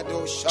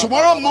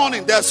 Tomorrow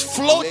morning there's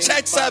Flow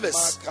Church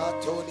service,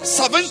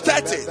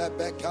 7:30.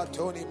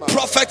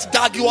 Prophet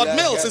Dagiwad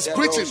Mills is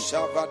preaching.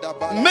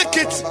 Make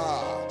it,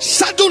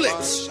 schedule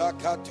it.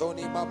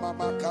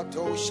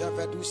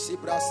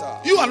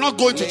 You are not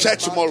going to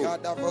church tomorrow.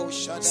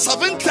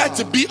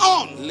 7:30, be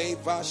on.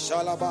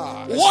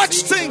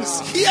 Watch things,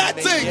 hear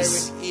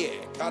things.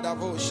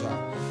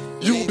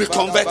 You will be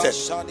converted.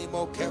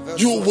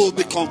 You will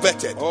be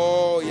converted.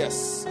 Oh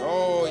yes.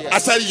 I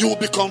said you will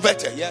be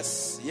converted.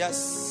 Yes.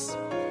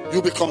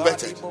 You'll be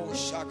converted.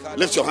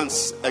 Lift your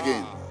hands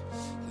again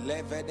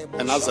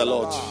and ask the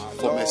Lord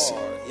for mercy.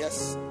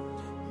 Yes.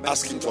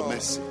 Ask him for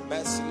mercy.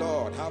 Mercy,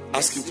 Lord.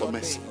 Ask him for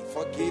mercy.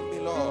 Forgive me,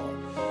 Lord.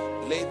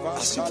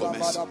 Ask him for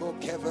mercy.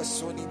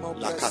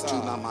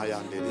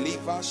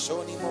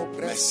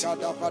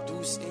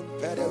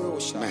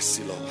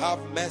 Mercy, Lord. Have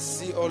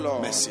mercy, O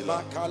Lord. Mercy,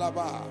 Lord.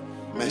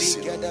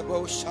 Mercy, Lord.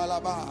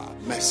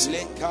 Mercy,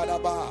 Lord.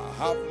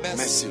 Have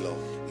Mercy, Lord.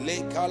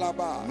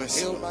 Mercy,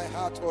 Heal Lord. my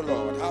heart, O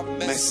Lord. Have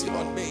mercy, Mercy,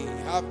 on Lord. me.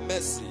 Have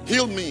mercy.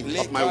 Heal me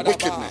of my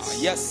wickedness.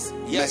 Yes.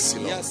 Mercy,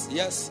 Lord.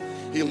 Yes.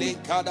 Heal me.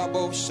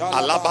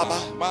 Alababa.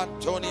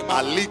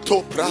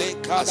 Alito pra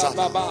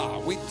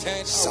Azaba. We turn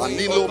away,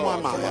 Sanilo O Lord,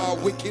 mama. from our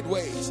wicked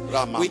ways.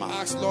 Ramama. We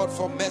ask, Lord,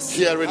 for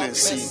mercy. Hearing Have and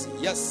seeing.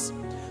 mercy. Yes.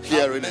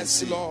 Hearing and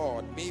mercy, seeing.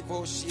 Lord.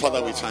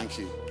 Father, we thank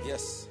you.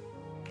 Yes.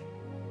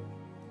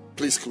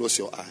 Please close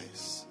your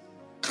eyes.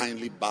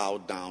 Kindly bow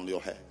down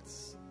your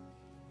heads.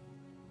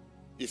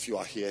 If you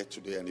are here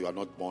today and you are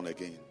not born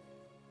again,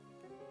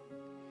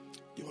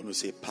 you want to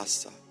say,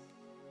 Pastor,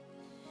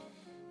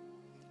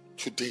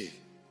 today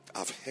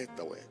I've heard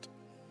the word.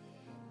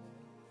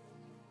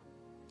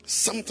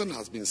 Something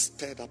has been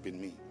stirred up in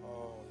me.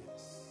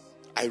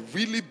 I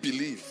really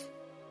believe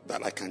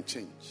that I can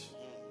change.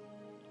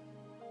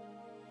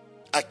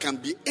 I can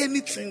be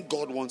anything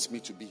God wants me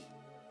to be,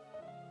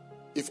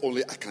 if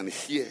only I can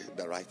hear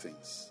the right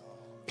things.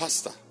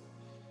 Pastor,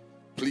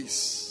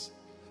 please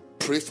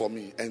pray for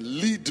me and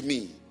lead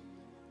me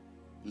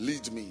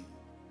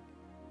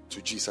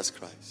to Jesus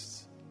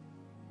Christ.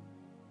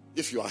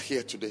 If you are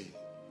here today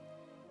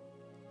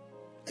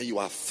and you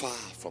are far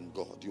from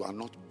God, you are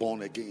not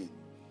born again,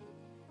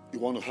 you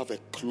want to have a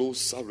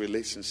closer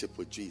relationship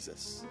with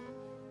Jesus.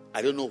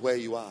 I don't know where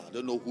you are, I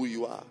don't know who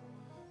you are,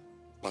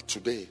 But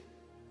today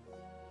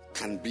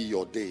can be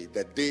your day,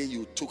 the day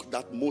you took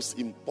that most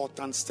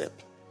important step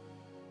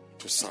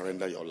to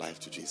surrender your life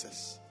to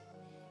Jesus.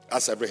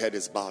 As every head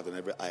is bowed and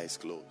every eye is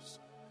closed,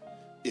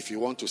 if you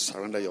want to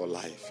surrender your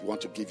life, you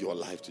want to give your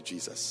life to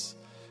Jesus,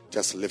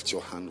 just lift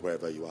your hand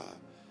wherever you are.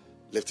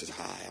 Lift it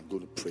high. I'm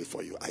going to pray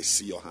for you. I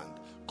see your hand.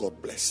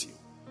 God bless you.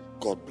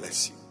 God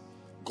bless you.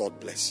 God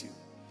bless you.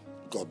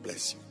 God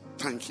bless you.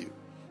 Thank you.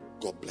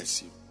 God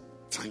bless you.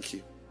 Thank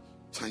you.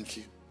 Thank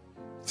you.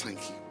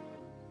 Thank you.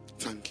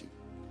 Thank you.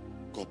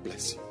 God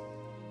bless you.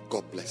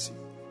 God bless you.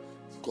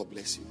 God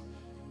bless you.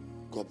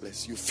 God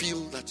bless you. You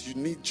feel that you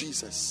need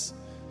Jesus.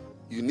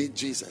 You need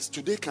Jesus.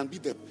 Today can be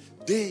the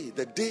day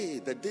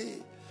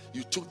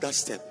you took that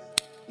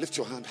step. Lift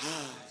your hand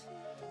high.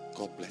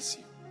 God bless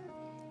you.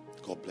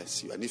 God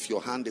bless you. And if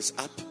your hand is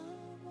up,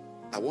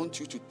 I want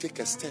you to take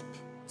a step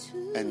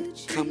and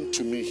come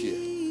to me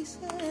here.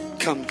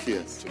 Come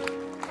here.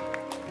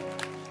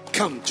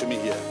 Come to me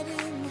here.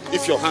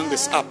 If your hand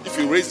is up, if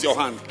you raise your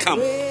hand, come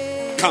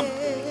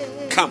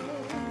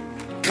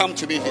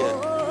to me here.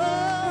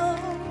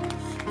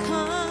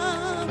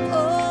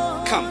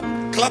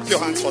 Come. Clap your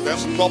hands for them.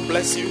 God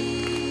bless you.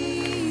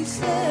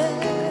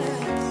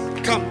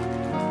 Come.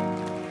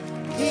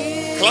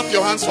 Clap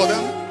your hands for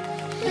them.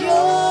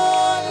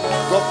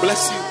 God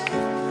bless you.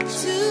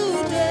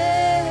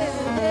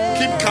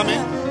 Keep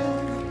coming.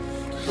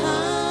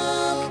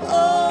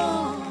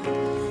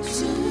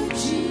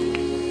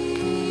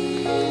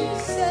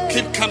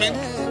 Keep coming.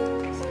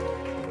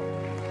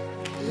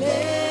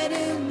 Let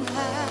him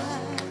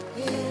have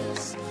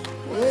his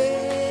way.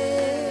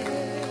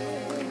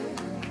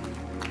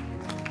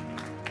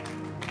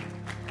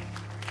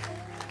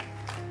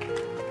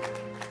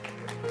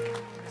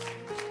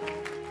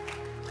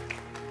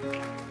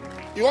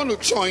 You want to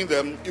join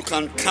them, you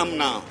can come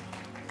now.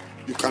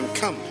 You can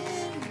come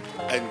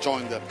and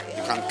join them.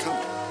 You can come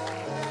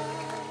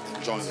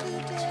and join them.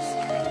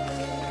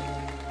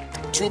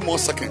 2 more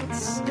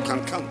seconds. You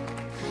can come.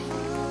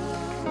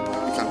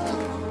 You can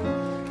come.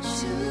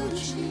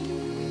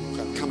 You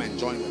can come and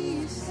join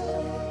them.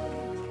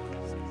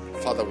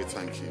 Father, we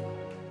thank you.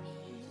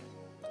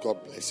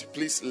 God bless you.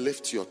 Please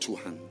lift your 2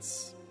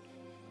 hands.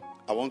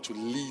 I want to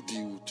lead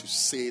you to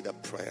say the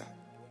prayer.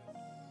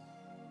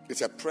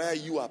 It's a prayer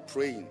you are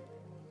praying,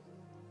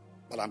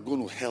 but I'm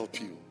going to help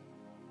you.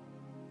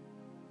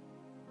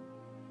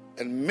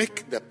 And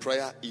make the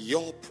prayer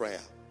your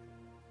prayer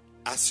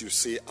as you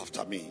say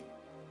after me.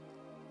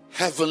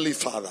 Heavenly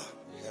Father,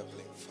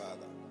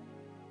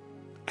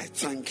 I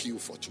thank you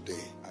for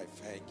today. I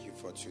thank you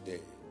for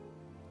today.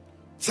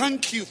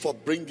 Thank you for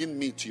bringing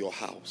me to your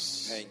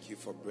house. Thank you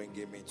for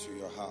bringing me to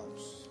your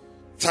house.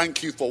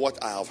 Thank you for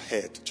what I have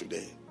heard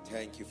today.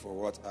 Thank you for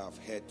what I've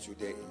heard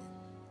today.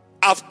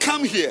 I've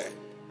come here.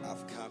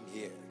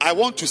 I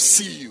want to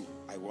see you.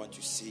 I want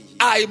to see you.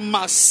 I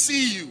must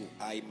see you.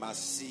 I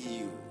must see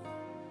you.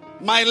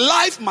 My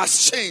life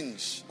must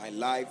change. My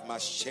life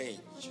must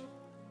change.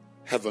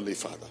 Heavenly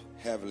Father.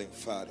 Heavenly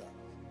Father.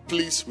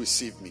 Please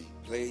receive me.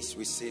 Please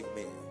receive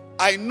me.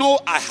 I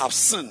know I have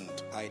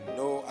sinned. I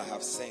know I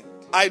have sinned.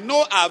 I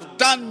know I've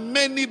done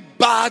many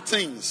bad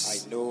things. I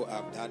know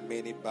I've done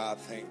many bad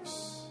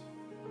things.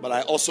 But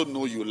I also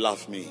know you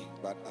love me.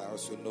 But I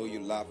also know you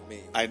love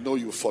me. I know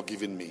you've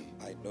forgiven me.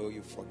 I know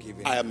you've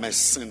forgiven I me. am a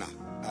sinner.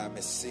 I am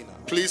a sinner.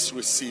 Please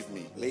receive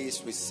me.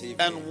 Please receive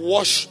and me.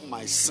 Wash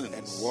my sins.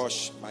 And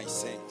wash my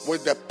sins.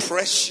 With the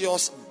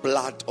precious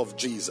blood of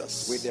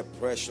Jesus. With the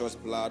precious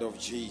blood of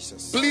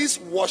Jesus. Please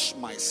wash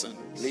my sins.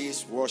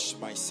 Please wash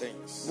my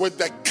sins. With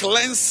the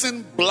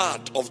cleansing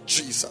blood of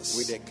Jesus.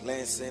 With the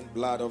cleansing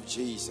blood of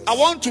Jesus. I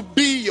want to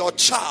be your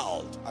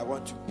child. I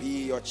want to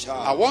be your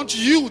child. I want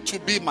you to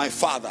be my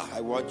father. I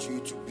want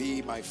you to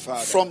be my father.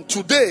 From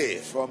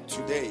today,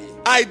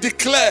 I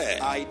declare,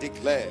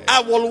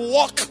 I will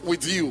walk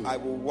with you. I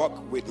will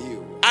walk with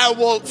you. I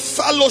will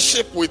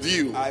fellowship with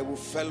you. I will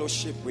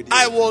fellowship with you.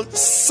 I will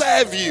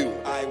serve you.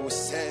 I will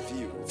serve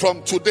you.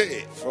 From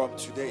today,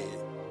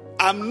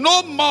 I'm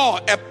no more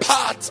a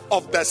part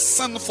of the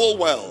sinful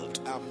world.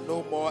 I'm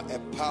no more a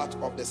part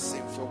of the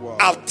sinful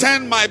world. I've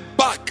turned my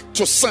back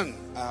to sin.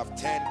 I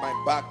have turned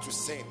my back to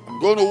sin.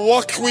 I'm going to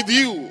walk with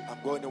you.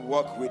 I'm going to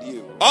walk with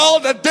you. All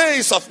the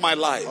days of my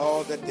life.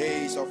 All the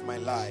days of my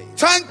life.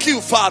 Thank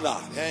you, Father.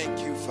 Thank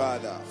you,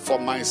 Father. For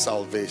my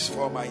salvation.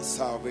 For my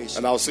salvation.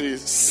 And I'll say,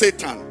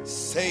 Satan.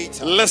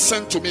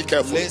 Listen to me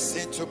carefully.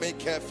 Listen to me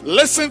carefully.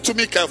 Listen to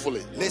me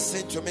carefully.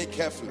 Listen to me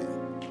carefully.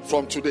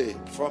 From today,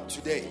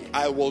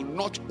 I will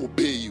not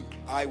obey you.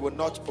 I will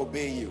not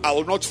obey you. I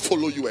will not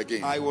follow you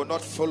again. I will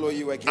not follow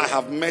you again. I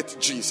have met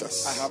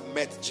Jesus. I have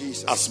met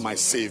Jesus as my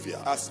Savior.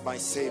 As my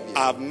Savior.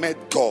 I have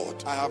met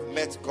God. I have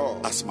met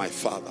God as my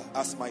Father.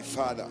 As my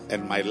Father.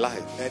 And my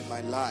life. And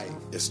my life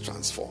is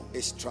transformed.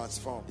 Is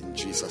transformed. In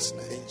Jesus'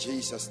 name. In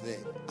Jesus'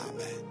 name.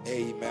 Amen.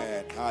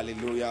 Amen.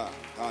 Hallelujah.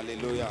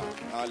 Hallelujah.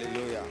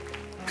 Hallelujah.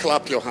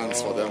 Clap your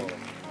hands for them.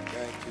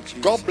 Thank you,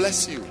 Jesus. God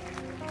bless you.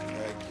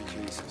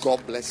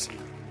 God bless you.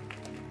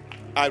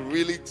 I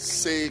really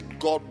say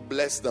God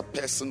bless the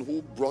person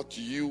who brought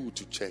you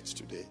to church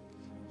today.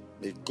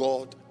 May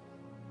God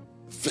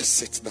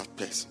visit that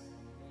person.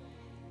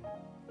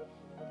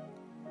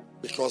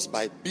 Because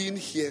by being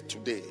here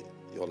today,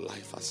 your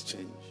life has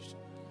changed.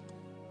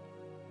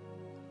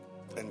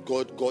 And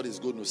God is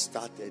going to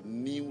start a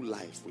new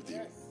life with you.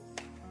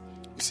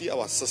 You see,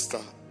 our sister,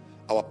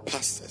 our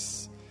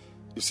pastors,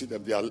 you see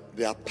them,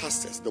 they are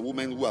pastors. The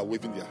women who are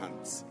waving their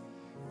hands,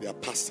 they are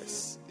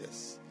pastors,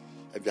 yes.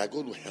 And they are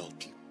going to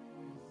help you,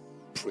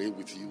 pray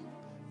with you,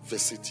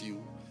 visit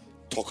you,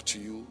 talk to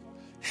you,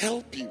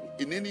 help you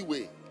in any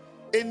way.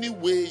 Any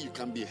way you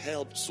can be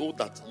helped so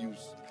that you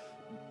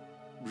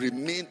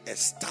remain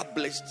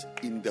established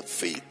in the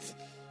faith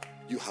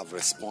you have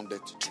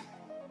responded to.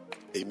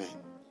 Amen.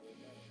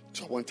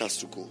 So I want us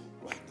to go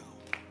right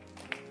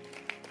now.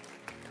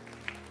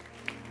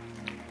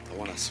 I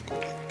want us to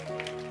go.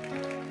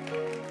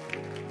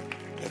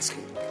 Let's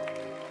go.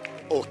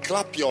 Oh,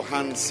 clap your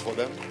hands for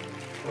them.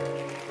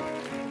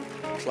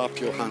 Clap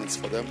your hands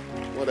for them.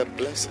 What a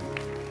blessing.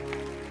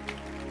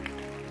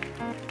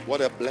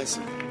 What a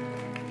blessing.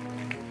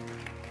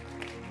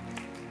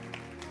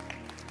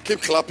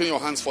 Keep clapping your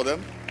hands for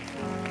them.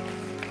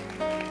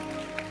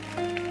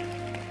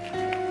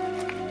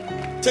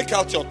 Take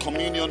out your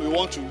communion. We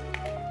want to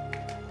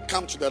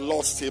come to the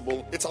Lord's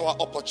table. It's our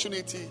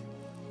opportunity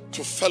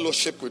to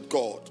fellowship with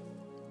God.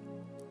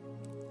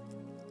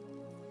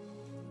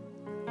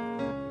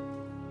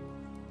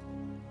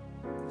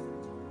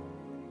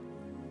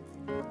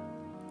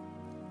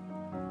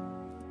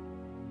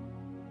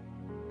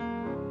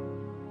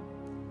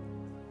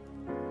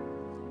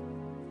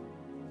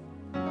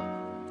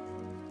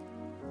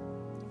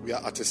 We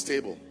are at a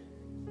table.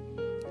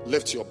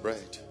 Lift your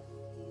bread.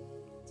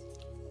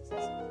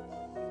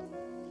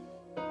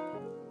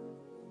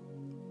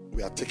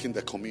 We are taking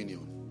the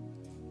communion.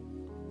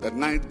 The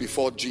night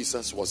before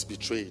Jesus was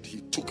betrayed,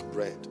 he took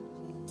bread.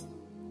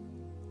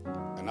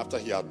 And after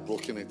he had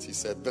broken it, he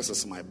said, "This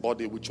is my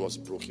body which was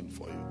broken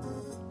for you."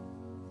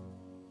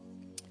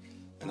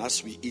 And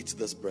as we eat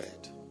this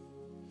bread,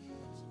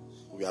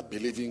 we are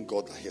believing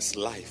God that his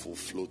life will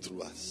flow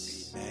through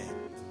us. Amen.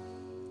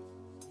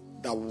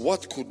 That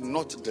what could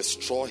not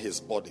destroy his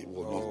body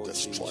will not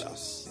destroy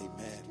us.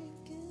 Amen.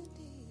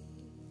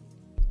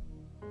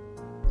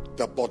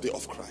 The body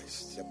of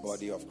Christ. The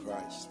body of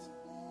Christ.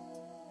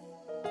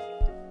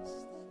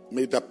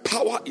 May the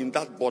power in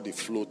that body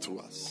flow through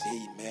us.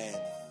 Amen.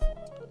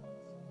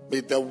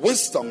 May the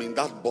wisdom in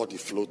that body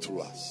flow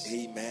through us.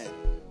 Amen.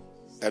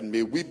 And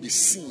may we be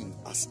seen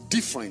as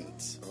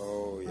different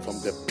yes.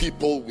 from the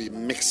people we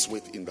mix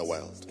with in the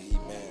world.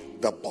 Amen.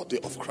 The body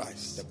of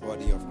Christ. The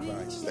body of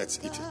Christ. Let's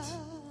eat it.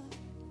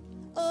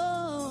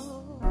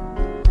 Oh,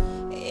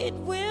 it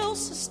will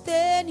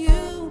sustain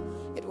you.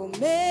 It will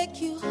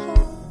make you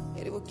whole.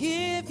 It will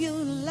give you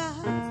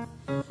life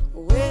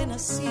when I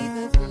see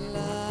the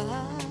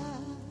blood.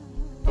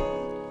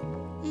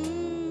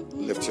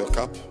 Lift your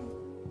cup.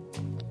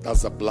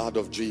 That's the blood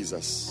of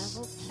Jesus.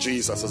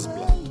 Jesus'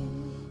 blood.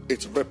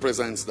 It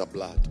represents the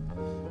blood.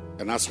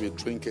 And as we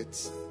drink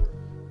it,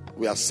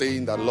 we are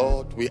saying that,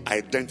 Lord, we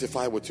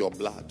identify with your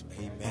blood.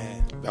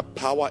 Amen. The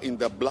power in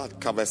the blood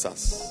covers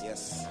us.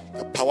 Yes.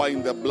 The power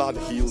in the blood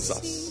heals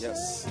us.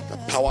 Yes. The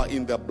power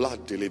in the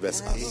blood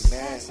delivers us.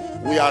 Amen.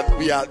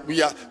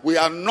 We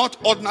are not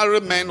ordinary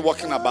men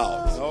walking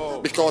about.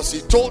 No. Because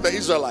he told the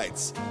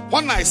Israelites,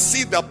 when I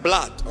see the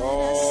blood,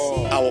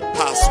 I will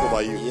pass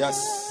over you.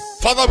 Yes.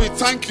 Father, we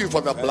thank you for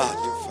the blood.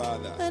 Thank you,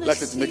 Father.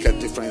 Let it make a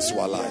difference to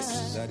our lives.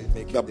 Yes. Let it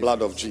make The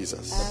blood of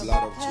Jesus. The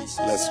blood of Jesus.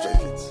 Let's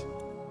drink it.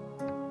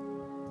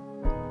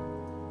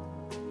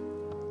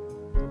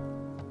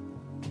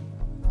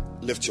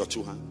 Lift your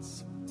two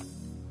hands.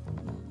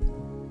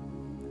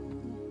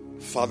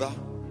 Father,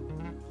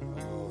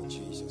 oh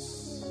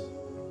Jesus,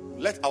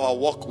 let our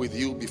walk with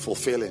you be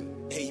fulfilling.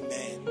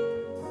 Amen.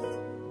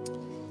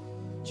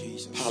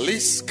 Jesus.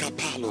 Palis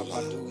kapalo.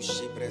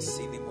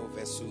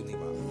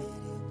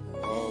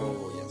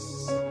 Oh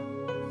yes.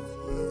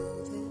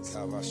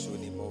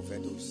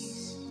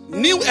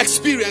 New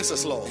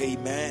experiences, Lord.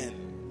 Amen.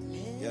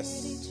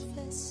 Yes.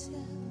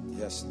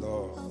 Yes,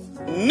 Lord.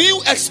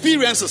 New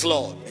experiences,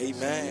 Lord.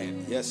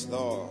 Amen. Yes,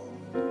 Lord.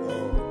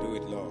 Oh, do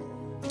it, Lord.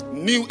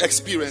 New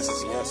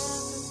experiences, Lord.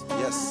 Yes.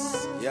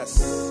 Yes.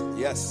 Yes.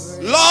 Yes.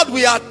 Lord,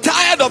 we are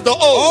tired of the old.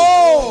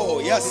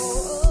 Oh, yes.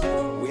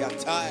 We are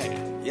tired.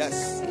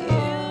 Yes.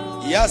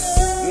 Yes.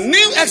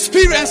 New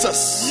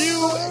experiences.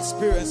 New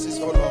experiences,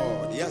 oh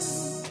Lord.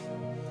 Yes.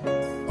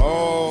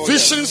 Oh.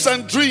 Visions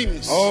and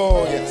dreams.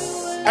 Oh, yes.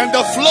 And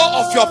the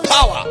flow of your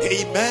power.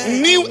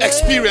 Amen. New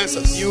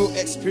experiences. New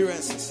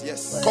experiences.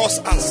 Yes. Cause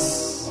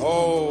us.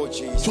 Oh,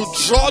 Jesus. To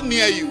draw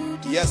near you.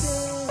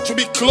 Yes. To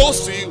be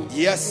close to you.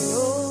 Yes.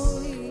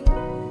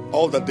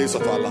 All the days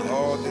of our life.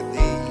 All the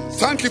days.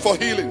 Thank you for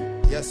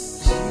healing.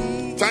 Yes.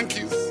 Thank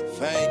you.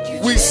 Thank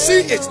you. We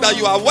see it that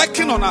you are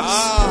working on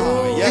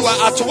us. Yes. You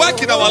are at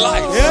work in our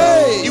life.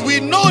 Hey. We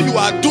know you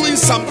are doing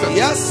something.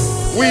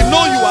 Yes. We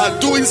know you are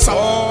doing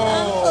something.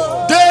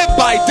 Oh. Day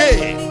by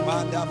day.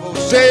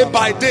 Day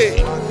by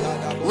day.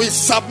 We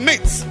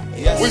submit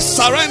We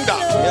surrender.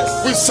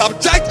 We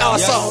subject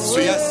ourselves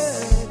to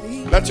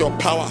you. Let your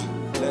power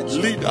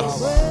lead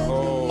us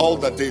all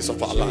the days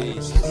of our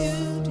lives.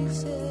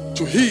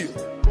 To heal.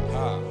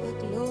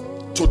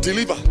 To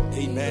deliver.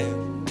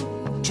 Amen.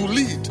 To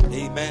lead.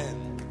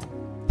 Amen.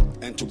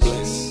 And to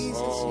bless.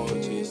 Oh,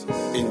 Jesus.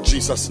 In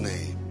Jesus'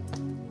 name.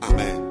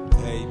 Amen.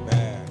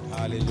 Amen.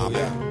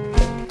 Hallelujah.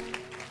 Amen.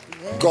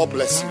 God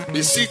bless you.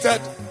 Be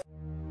seated.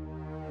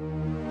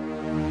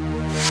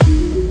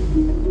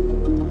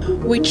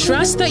 We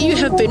trust that you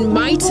have been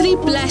mightily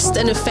blessed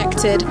and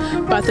affected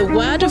by the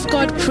word of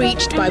God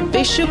preached by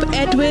Bishop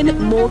Edwin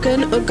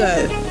Morgan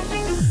Ogo.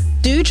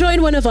 Do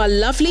join one of our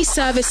lovely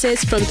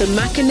services from the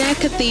Mackinac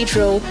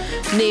Cathedral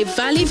near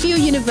Valley View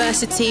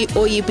University,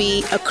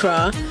 Oyibi,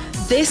 Accra,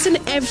 this and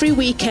every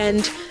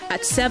weekend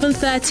at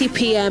 7:30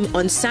 p.m.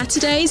 on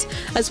Saturdays,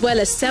 as well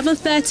as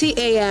 7:30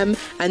 a.m.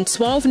 and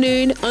 12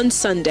 noon on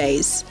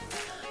Sundays.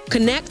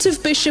 Connect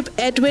with Bishop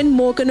Edwin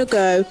Morgan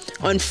Ogo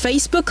on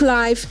Facebook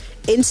Live,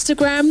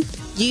 Instagram,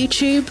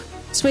 YouTube,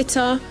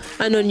 Twitter,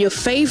 and on your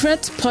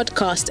favorite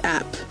podcast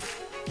app.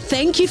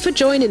 Thank you for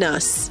joining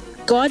us.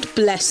 God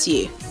bless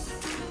you.